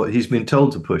what he's been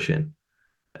told to push in.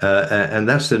 And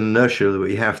that's the inertia that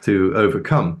we have to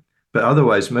overcome. But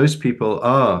otherwise, most people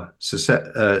are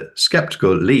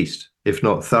skeptical, at least, if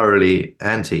not thoroughly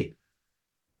anti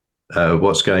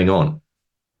what's going on.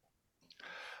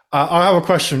 I have a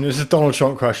question. This is a Donald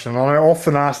Trump question. I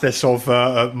often ask this of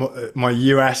my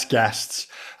US guests.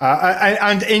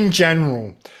 And in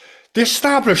general, the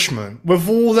establishment, with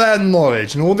all their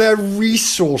knowledge and all their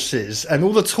resources and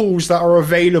all the tools that are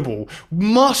available,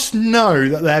 must know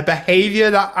that their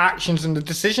behavior, their actions, and the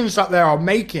decisions that they are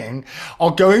making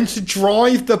are going to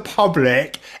drive the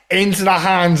public into the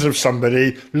hands of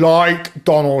somebody like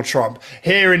Donald Trump.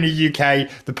 Here in the UK,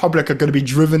 the public are going to be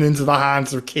driven into the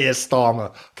hands of Keir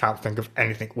Starmer. Can't think of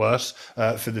anything worse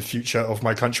for the future of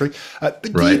my country. But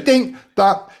do you think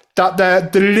that they're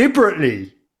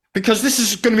deliberately, because this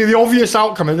is going to be the obvious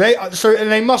outcome, and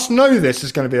they must know this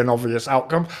is going to be an obvious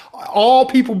outcome, are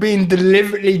people being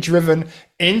deliberately driven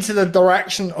into the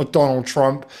direction of Donald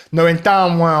Trump, knowing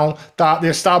damn well that the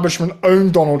establishment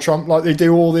own Donald Trump like they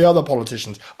do all the other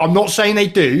politicians? I'm not saying they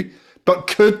do, but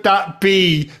could that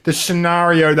be the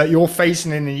scenario that you're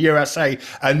facing in the USA?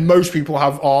 And most people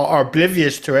are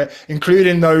oblivious to it,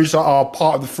 including those that are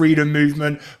part of the freedom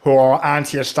movement, who are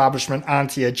anti-establishment,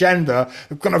 anti-agenda,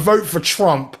 who are going to vote for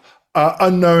Trump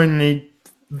unknowingly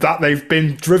that they've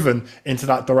been driven into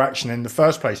that direction in the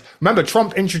first place. Remember,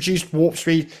 Trump introduced warp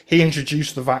speed. He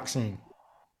introduced the vaccine.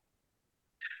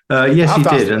 Yes, he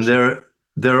did. And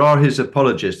there are his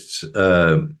apologists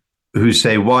who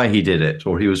say why he did it,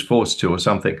 or he was forced to, or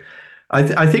something.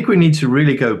 I think we need to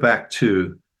really go back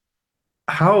to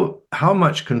how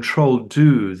much control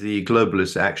do the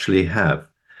globalists actually have?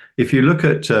 If you look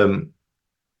at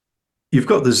you've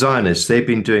got the Zionists. They've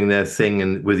been doing their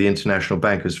thing with the international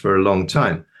bankers for a long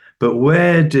time. But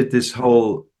where did this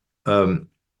whole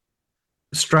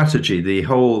strategy, the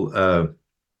whole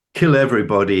kill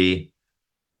everybody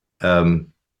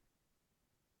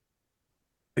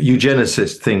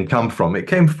eugenicist thing come from? It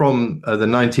came from the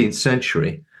 19th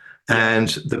century. And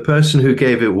the person who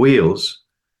gave it wheels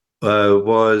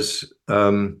was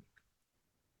that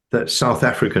South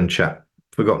African chap,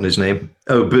 forgotten his name.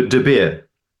 Oh, but De Beer.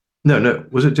 No,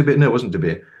 was it De Beer? No, it wasn't De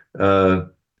Beer. But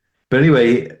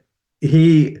anyway,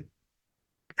 he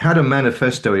had a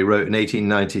manifesto he wrote in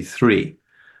 1893,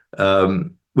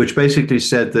 which basically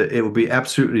said that it would be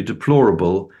absolutely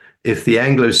deplorable if the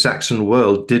Anglo-Saxon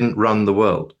world didn't run the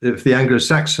world, if the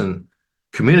Anglo-Saxon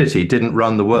community didn't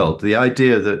run the world. The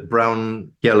idea that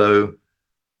brown, yellow,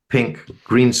 pink,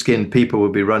 green-skinned people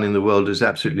would be running the world is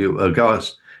absolutely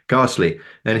ghastly.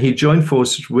 And he joined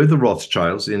forces with the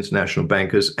Rothschilds, the international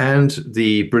bankers, and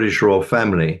the British royal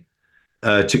family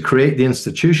to create the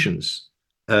institutions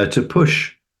to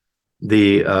push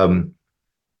the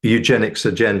eugenics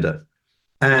agenda.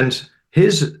 And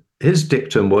his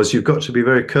dictum was, you've got to be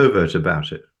very covert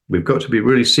about it. We've got to be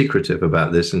really secretive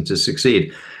about this and to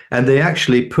succeed. And they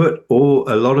actually put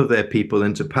a lot of their people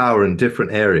into power in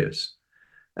different areas.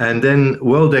 And then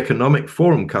World Economic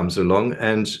Forum comes along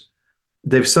and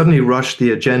they've suddenly rushed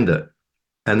the agenda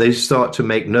and they start to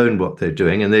make known what they're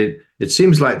doing. And it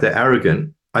seems like they're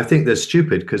arrogant. I think they're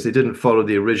stupid because they didn't follow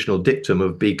the original dictum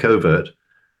of be covert.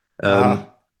 But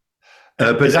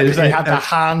is that because they had their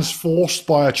hands forced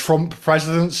by a Trump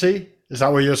presidency? Is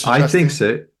that what you're suggesting? I think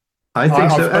so. I've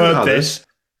heard this,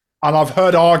 and I've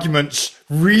heard arguments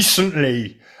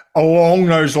recently along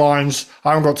those lines. I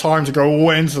haven't got time to go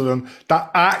all into them.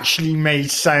 That actually made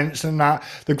sense, and that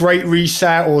the Great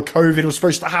Reset or COVID was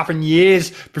supposed to happen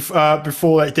years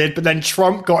before it did, but then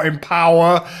Trump got in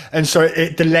power, and so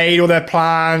it delayed all their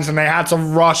plans, and they had to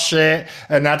rush it,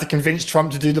 and they had to convince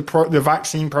Trump to do the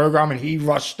vaccine program, and he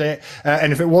rushed it.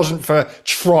 And if it wasn't for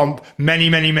Trump, many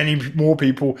more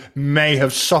people may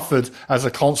have suffered as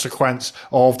a consequence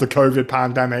of the COVID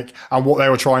pandemic and what they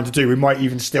were trying to do. We might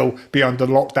even still be under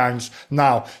lockdown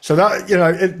now. So that,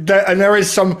 and there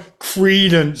is some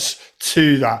credence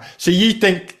to that. So you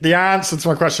think the answer to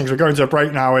my question, because we're going to a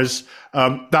break now, is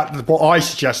that what I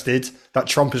suggested, that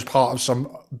Trump is part of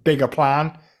some bigger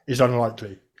plan, is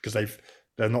unlikely because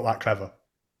they're not that clever.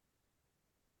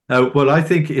 Well, I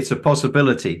think it's a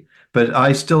possibility, but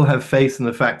I still have faith in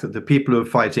the fact that the people who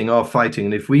are fighting,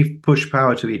 and if we push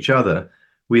power to each other,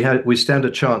 we stand a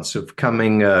chance of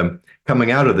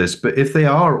coming out of this. But if they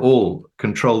are all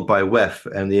controlled by WEF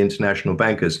and the international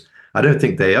bankers, I don't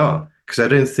think they are, because I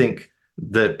don't think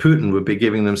that Putin would be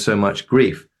giving them so much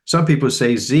grief. Some people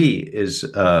say Z is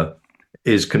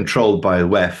controlled by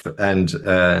WEF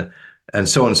and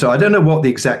so on. So I don't know what the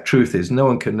exact truth is. No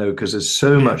one can know, because there's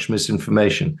so much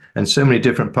misinformation and so many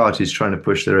different parties trying to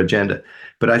push their agenda.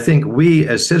 But I think we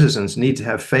as citizens need to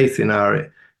have faith in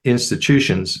our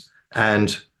institutions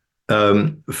and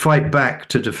fight back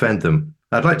to defend them.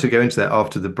 I'd like to go into that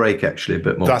after the break, actually, a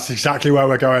bit more. That's exactly where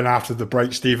we're going after the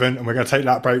break, Stephen. And we're going to take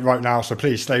that break right now. So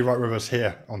please stay right with us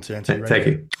here on TNT Radio. Thank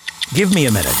you. Give me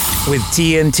a minute with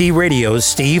TNT Radio's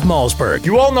Steve Malzberg.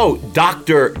 You all know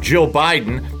Dr. Jill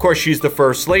Biden. Of course, she's the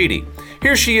First Lady.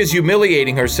 Here she is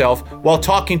humiliating herself while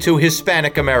talking to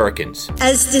Hispanic Americans.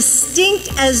 As distinct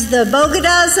as the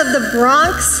Bogotas of the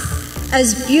Bronx,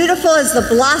 as beautiful as the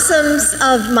blossoms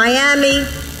of Miami,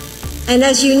 and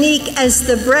as unique as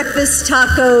the breakfast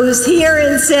tacos here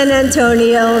in San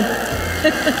Antonio.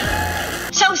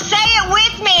 So say it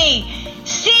with me.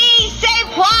 Si se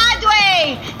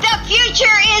puede. The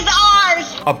future is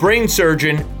ours. A brain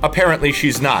surgeon, apparently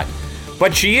she's not.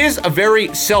 But she is a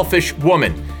very selfish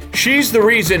woman. She's the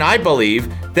reason, I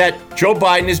believe, that Joe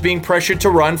Biden is being pressured to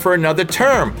run for another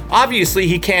term. Obviously,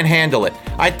 he can't handle it.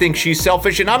 I think she's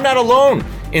selfish, and I'm not alone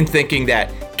in thinking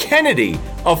that. Kennedy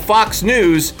of Fox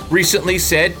News recently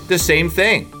said the same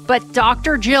thing. But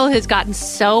Dr. Jill has gotten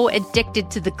so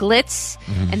addicted to the glitz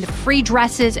and the free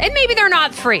dresses, and maybe they're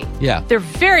not free. Yeah. They're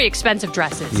very expensive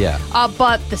dresses. Yeah.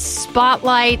 But the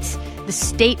spotlight, the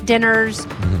state dinners,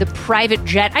 the private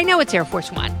jet. I know it's Air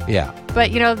Force One. Yeah.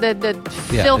 But, you know, the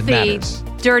filthy,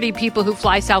 dirty people who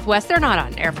fly Southwest, they're not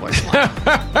on Air Force One.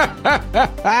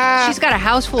 She's got a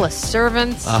house full of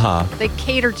servants. They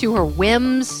cater to her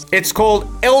whims. It's called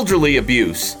elderly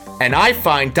abuse, and I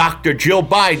find Dr. Jill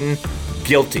Biden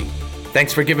guilty.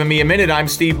 Thanks for giving me a minute. I'm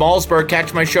Steve Malzberg.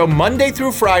 Catch my show Monday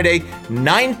through Friday,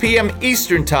 9 p.m.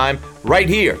 Eastern Time, right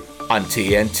here on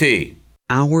TNT.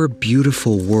 Our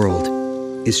beautiful world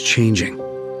is changing,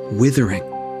 withering,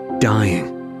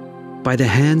 dying, by the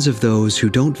hands of those who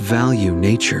don't value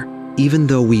nature, even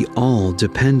though we all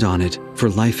depend on it for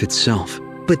life itself.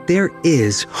 But there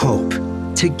is hope.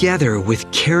 Together with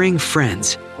caring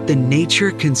friends, the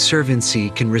Nature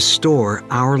Conservancy can restore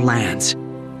our lands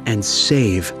and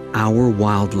save our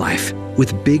wildlife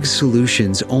with big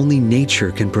solutions only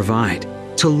nature can provide.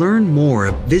 To learn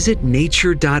more, visit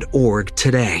nature.org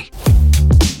today.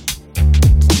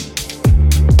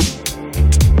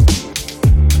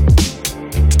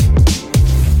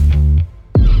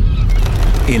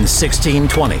 In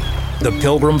 1620, the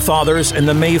Pilgrim Fathers and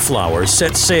the Mayflowers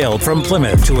set sail from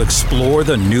Plymouth to explore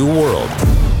the New World.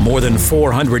 More than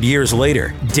 400 years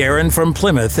later, Darren from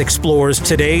Plymouth explores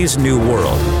today's New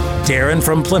World. Darren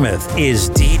from Plymouth is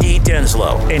D.D.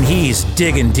 Denslow, and he's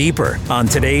digging deeper on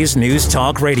today's News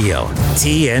Talk Radio,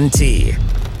 TNT.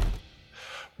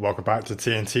 Welcome back to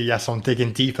TNT. Yes, I'm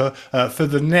digging deeper for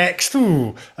the next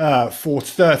 14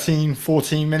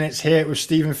 minutes here with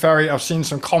Stephen Ferry. I've seen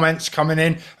some comments coming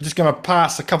in. I'm just going to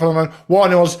pass a couple of them.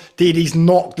 One was Dee Dee's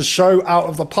knocked the show out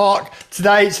of the park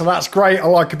today, so that's great. I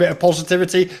like a bit of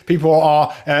positivity. People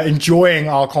are enjoying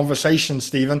our conversation,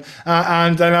 Stephen.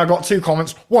 And then I got two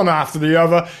comments, one after the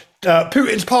other.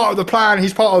 Putin's part of the plan,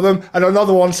 he's part of them, and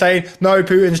another one saying, no,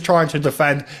 Putin's trying to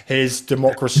defend his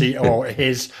democracy or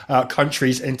his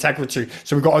country's integrity.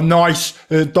 So we've got a nice,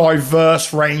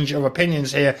 diverse range of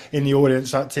opinions here in the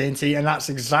audience at TNT, and that's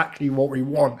exactly what we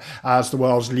want as the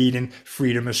world's leading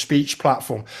freedom of speech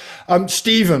platform.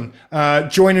 Stephen,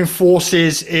 joining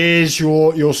forces is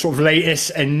your sort of latest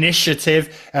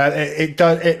initiative.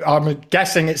 I'm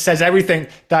guessing it says everything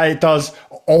that it does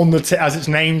on the as it's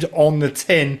named on the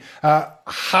tin.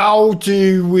 How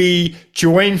do we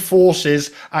join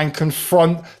forces and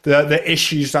confront the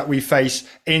issues that we face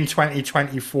in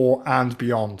 2024 and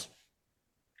beyond?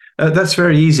 That's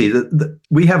very easy.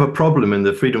 We have a problem in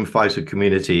the freedom fighter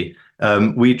community.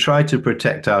 We try to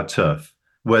protect our turf,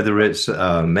 whether it's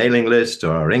our mailing list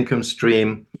or our income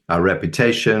stream, our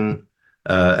reputation,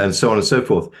 and so on and so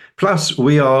forth. Plus,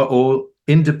 we are all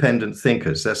independent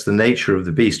thinkers. That's the nature of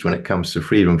the beast when it comes to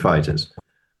freedom fighters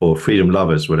or freedom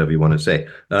lovers, whatever you want to say.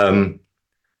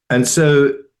 And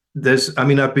so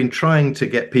I've been trying to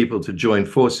get people to join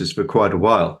forces for quite a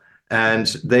while, and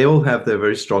they all have their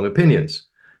very strong opinions.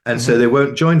 And so they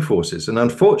won't join forces. And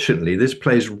unfortunately, this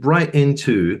plays right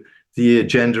into the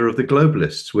agenda of the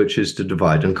globalists, which is to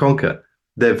divide and conquer.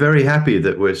 They're very happy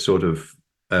that we're sort of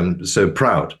so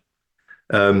proud.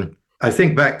 I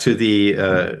think back to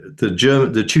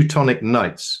the Teutonic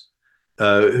Knights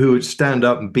who would stand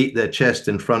up and beat their chest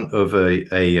in front of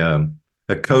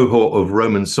a cohort of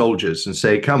Roman soldiers and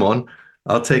say, "Come on,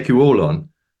 I'll take you all on."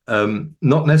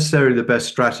 Not necessarily the best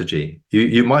strategy.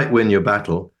 You might win your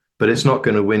battle, but it's not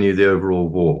going to win you the overall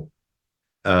war.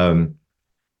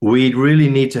 We really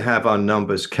need to have our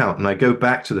numbers count. And I go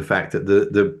back to the fact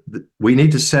that we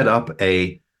need to set up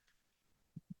a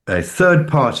third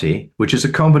party, which is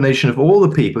a combination of all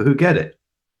the people who get it.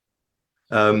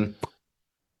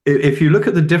 If you look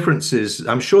at the differences,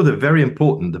 I'm sure they're very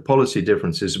important, the policy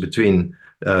differences between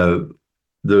the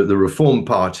Reform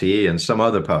Party and some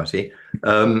other party.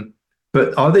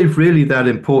 But are they really that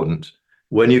important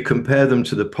when you compare them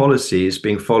to the policies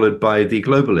being followed by the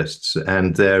globalists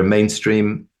and their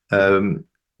mainstream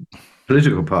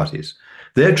political parties?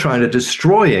 They're trying to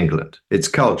destroy England, its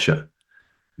culture.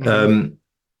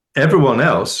 Everyone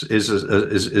else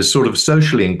is sort of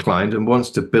socially inclined and wants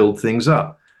to build things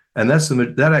up. And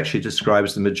that actually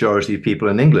describes the majority of people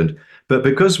in England. But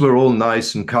because we're all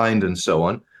nice and kind and so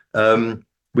on,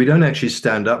 we don't actually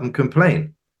stand up and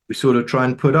complain. We sort of try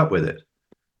and put up with it.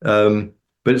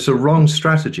 But it's a wrong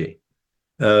strategy.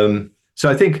 So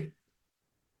I think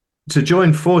to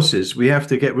join forces, we have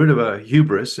to get rid of our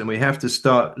hubris and we have to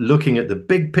start looking at the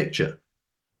big picture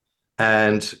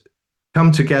and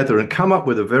come together and come up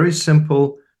with a very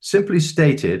simply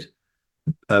stated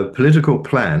political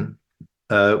plan,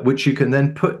 which you can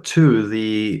then put to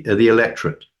the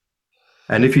electorate.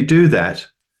 And if you do that,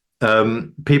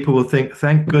 people will think,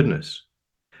 thank goodness.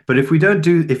 But if they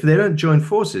don't join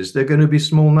forces, they're going to be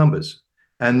small numbers.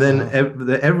 And then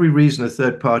every reason a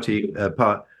third party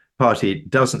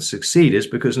doesn't succeed is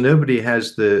because nobody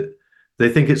has they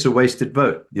think it's a wasted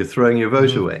vote. You're throwing your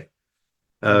vote away.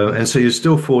 And so you're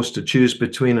still forced to choose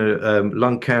between a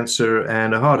lung cancer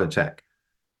and a heart attack.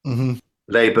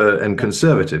 Labour and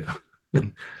Conservative.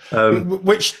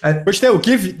 Which they'll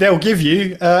give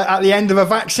you at the end of a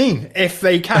vaccine if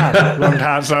they can, lung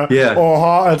cancer or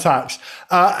heart attacks.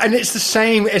 And it's the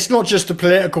same. It's not just the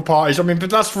political parties. I mean, but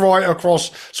that's right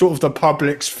across sort of the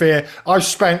public sphere. I've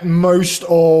spent most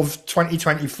of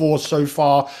 2024 so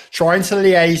far trying to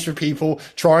liaise with people,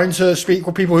 trying to speak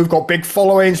with people who've got big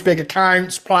followings, big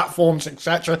accounts, platforms,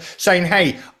 etc., saying,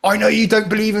 "Hey, I know you don't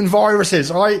believe in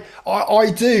viruses. I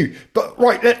do, but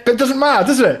but it doesn't matter,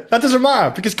 does it? That doesn't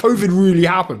matter because COVID really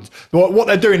happened. What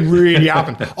they're doing really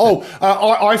happened.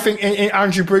 I think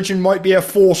Andrew Bridgen might be a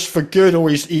force for good, or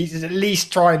he's at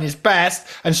least trying his best,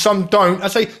 and some don't. I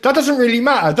say that doesn't really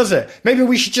matter, does it? Maybe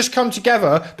we should just come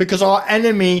together because our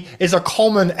enemy is a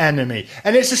common enemy.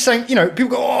 And it's the same. You know, people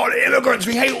go, "Oh, the immigrants.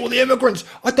 We hate all the immigrants."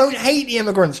 I don't hate the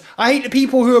immigrants. I hate the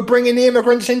people who are bringing the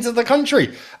immigrants into the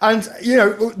country. And you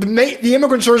know, the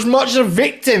immigrants are as much a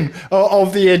victim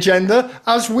of the agenda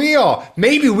as we are.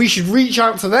 Maybe we should reach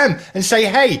out to them and say,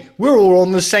 "Hey, we're all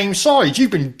on the same side.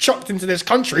 You've been chucked into this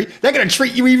country. They're going to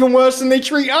treat you even worse than they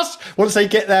treat us once they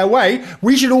get their way.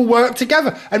 We should all work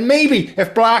together." And maybe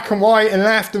if black and white and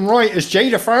left and right, as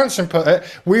Jada Franson put it,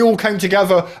 we all came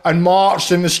together and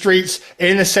marched in the streets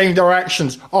in the same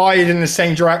directions, eyed in the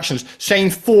same directions, same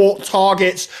thought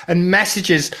targets and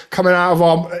messages coming out of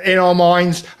our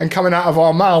minds and coming out of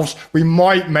our mouths, we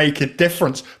might make a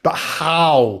difference. But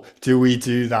how do we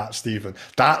do that, Stephen?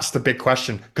 That's the big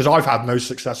question, because I've had no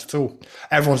success at all.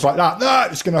 Everyone's like that. No,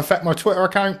 it's going to affect my Twitter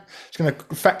account. It's going to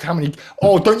affect how many.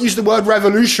 Oh, don't use the word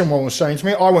revolution, one was saying to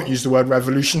me. I won't use the word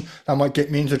revolution. That might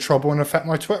get me into trouble and affect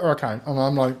my Twitter account. And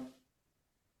I'm like,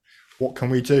 what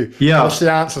can we do? Yeah. What's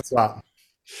the answer to that?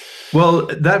 Well,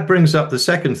 that brings up the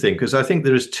second thing, because I think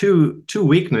there's two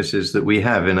weaknesses that we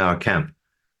have in our camp.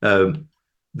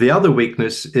 The other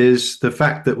weakness is the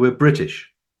fact that we're British.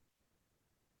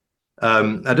 I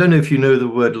don't know if you know the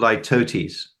word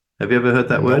litotes. Have you ever heard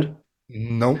that word?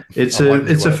 No. It's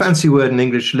a fancy word in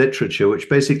English literature, which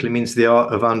basically means the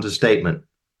art of understatement.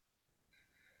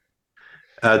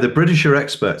 The British are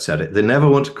experts at it. They never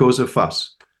want to cause a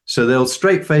fuss. So they'll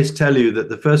straight-faced tell you that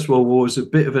the First World War was a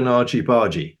bit of an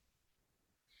argy-bargy.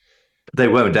 They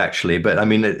won't actually, but I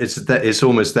mean, it's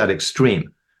almost that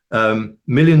extreme.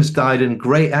 Millions died in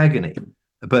great agony,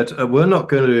 but we're not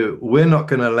going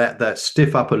to let that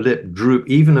stiff upper lip droop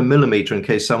even a millimeter in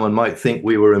case someone might think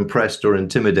we were impressed or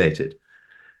intimidated.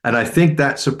 And I think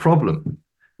that's a problem.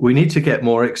 We need to get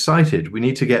more excited. We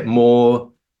need to get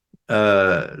more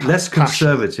less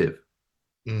conservative.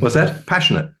 What's that?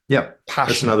 Passionate. Yeah,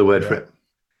 that's another word for it.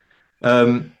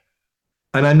 And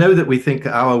I know that we think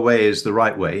our way is the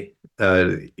right way.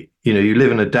 You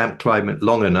live in a damp climate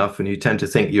long enough and you tend to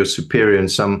think you're superior in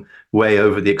some way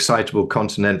over the excitable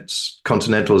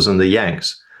continentals and the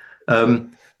Yanks. But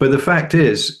the fact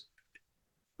is,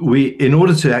 in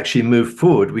order to actually move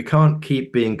forward, we can't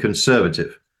keep being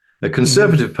conservative. A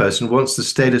conservative person wants the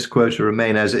status quo to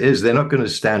remain as it is. They're not going to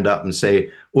stand up and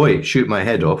say, "Oi, shoot my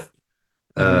head off,"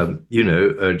 target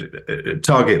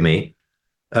me.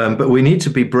 But we need to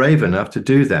be brave enough to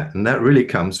do that. And that really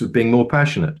comes with being more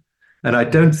passionate. And I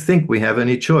don't think we have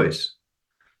any choice.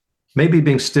 Maybe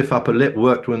being stiff upper lip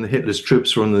worked when the Hitler's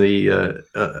troops were on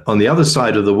the other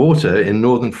side of the water in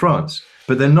northern France.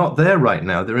 But they're not there right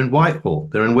now. They're in Whitehall.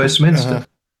 They're in Westminster.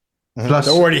 Plus,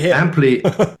 they're already here. Amply,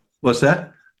 what's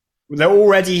that? They're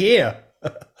already here.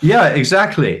 Yeah,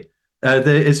 exactly.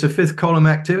 It's a fifth column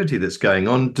activity that's going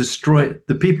on. Destroy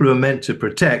the people who are meant to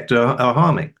protect are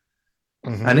harming.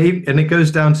 And it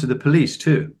goes down to the police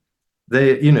too.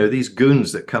 These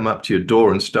goons that come up to your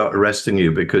door and start arresting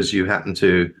you because you happen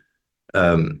to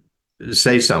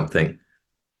say something.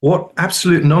 What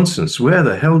absolute nonsense. Where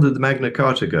the hell did the Magna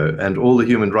Carta go and all the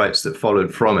human rights that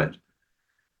followed from it?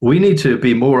 We need to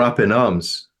be more up in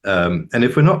arms. And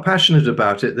if we're not passionate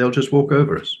about it, they'll just walk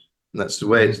over us. And that's the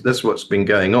way. That's what's been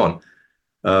going on.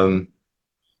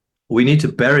 We need to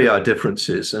bury our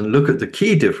differences and look at the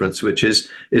key difference, which is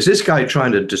this guy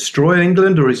trying to destroy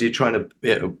England, or is he trying to,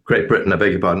 Great Britain, I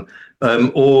beg your pardon,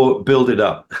 or build it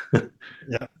up?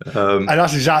 Yeah. And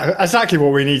that's exactly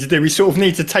what we need to do. We sort of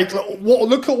need to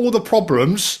look at all the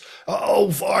problems.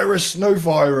 Virus, no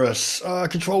virus,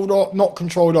 controlled up, not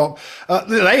controlled up.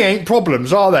 They ain't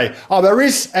problems, are they? There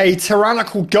is a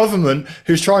tyrannical government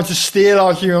who's trying to steal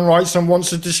our human rights and wants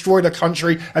to destroy the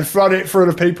country and flood it through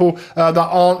the people that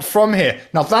aren't from here.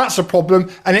 Now that's a problem,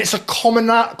 and it's a common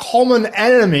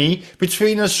enemy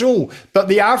between us all. But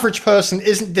the average person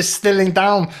isn't distilling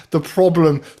down the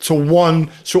problem to one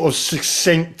sort of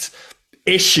succinct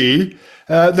issue.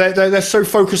 They're so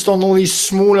focused on all these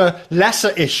smaller,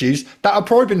 lesser issues that have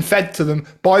probably been fed to them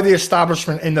by the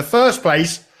establishment in the first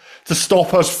place to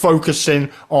stop us focusing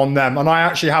on them. And I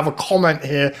actually have a comment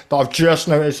here that I've just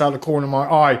noticed out of the corner of my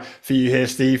eye for you here,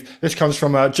 Steve. This comes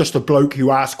from just a bloke who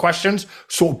asks questions.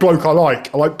 Sort of bloke I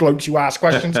like. I like blokes who ask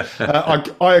questions.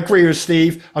 I agree with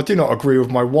Steve. I do not agree with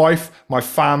my wife, my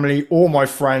family, or my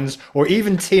friends, or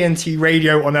even TNT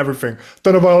radio on everything.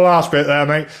 Don't know about the last bit there,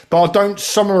 mate. But I don't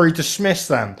summarily dismiss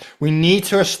them. We need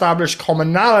to establish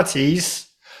commonalities,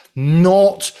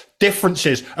 not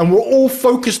differences, and we're all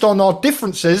focused on our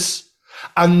differences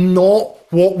and not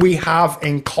what we have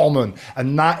in common,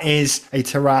 and that is a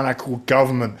tyrannical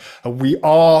government. And we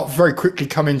are very quickly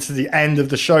coming to the end of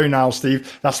the show now,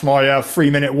 Steve. That's my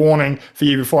 3-minute warning for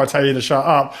you before I tell you to shut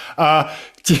up.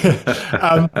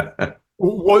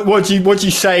 What do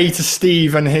you say to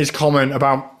Steve and his comment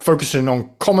about focusing on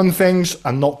common things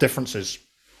and not differences?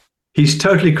 He's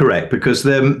totally correct, because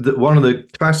one of the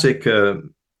classic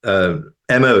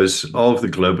MOs of the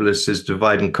globalists is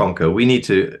divide and conquer. We need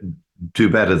to do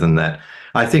better than that.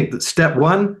 I think that step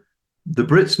one, the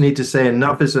Brits need to say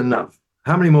enough is enough.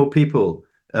 How many more people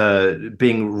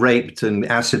being raped and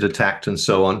acid attacked and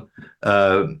so on,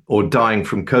 or dying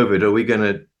from COVID,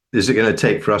 is it going to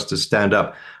take for us to stand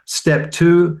up? Step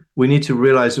two, we need to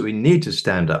realize that we need to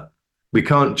stand up. We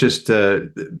can't just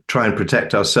try and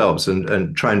protect ourselves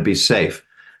and try and be safe.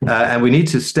 And we need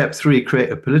to, step three,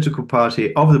 create a political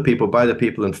party of the people, by the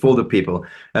people, and for the people.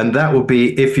 And that will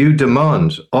be if you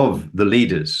demand of the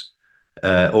leaders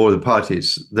or the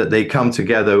parties that they come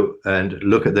together and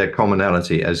look at their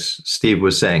commonality, as Steve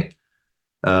was saying.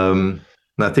 And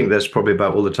I think that's probably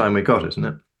about all the time we got, isn't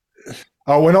it?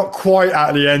 We're not quite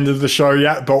at the end of the show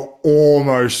yet, but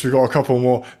almost. We've got a couple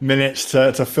more minutes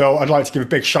to fill. I'd like to give a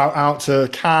big shout out to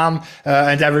Cam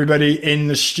and everybody in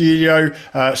the studio.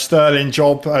 Sterling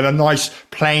job and a nice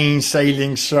plain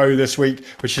sailing show this week,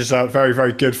 which is very,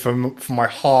 very good for my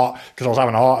heart, because I was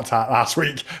having a heart attack last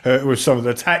week with some of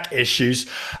the tech issues.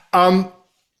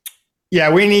 Yeah,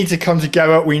 we need to come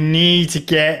together. We need to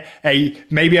get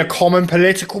maybe a common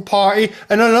political party.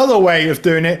 And another way of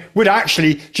doing it would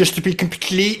actually just to be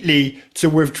completely to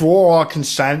withdraw our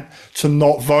consent, to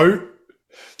not vote,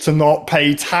 to not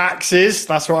pay taxes.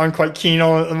 That's what I'm quite keen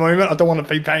on at the moment. I don't want to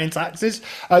be paying taxes.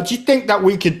 Do you think that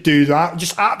we could do that?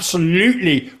 Just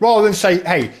absolutely, rather than say,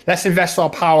 hey, let's invest our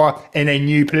power in a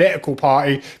new political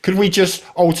party, could we just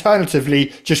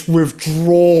alternatively just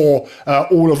withdraw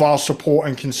all of our support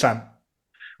and consent?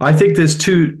 I think there's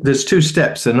two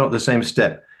steps. They're not the same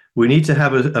step. We need to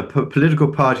have a political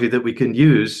party that we can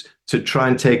use to try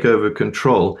and take over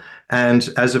control. And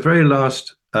as a very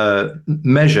last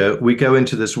measure, we go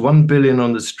into this 1 billion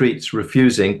on the streets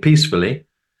refusing peacefully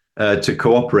to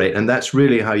cooperate. And that's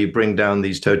really how you bring down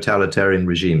these totalitarian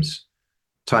regimes.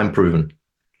 Time proven.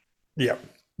 Yeah.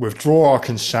 withdraw our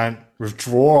consent,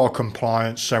 withdraw our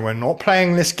compliance, so we're not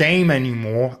playing this game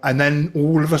anymore. And then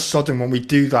all of a sudden, when we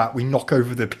do that, we knock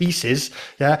over the pieces,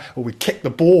 or we kick the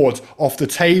board off the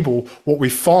table. What we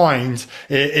find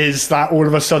is that all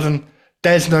of a sudden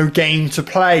there's no game to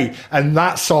play, and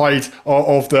that side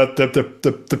of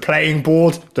the playing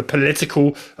board, the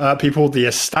political people, the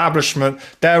establishment,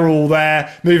 they're all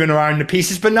there moving around the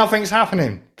pieces, but nothing's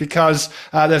happening because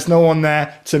there's no one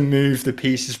there to move the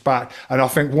pieces back. And I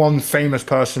think one famous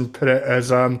person put it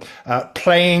as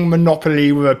playing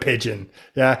Monopoly with a pigeon.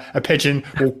 A pigeon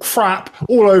will crap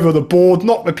all over the board,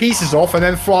 knock the pieces off, and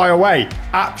then fly away.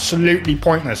 Absolutely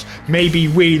pointless. Maybe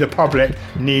we, the public,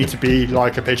 need to be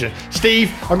like a pigeon.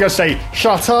 Steve, I'm going to say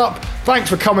shut up. Thanks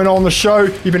for coming on the show.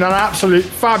 You've been an absolute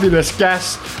fabulous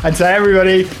guest. And to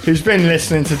everybody who's been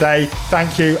listening today,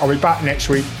 thank you. I'll be back next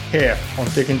week here on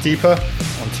Digging Deeper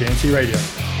on TNT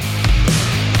Radio.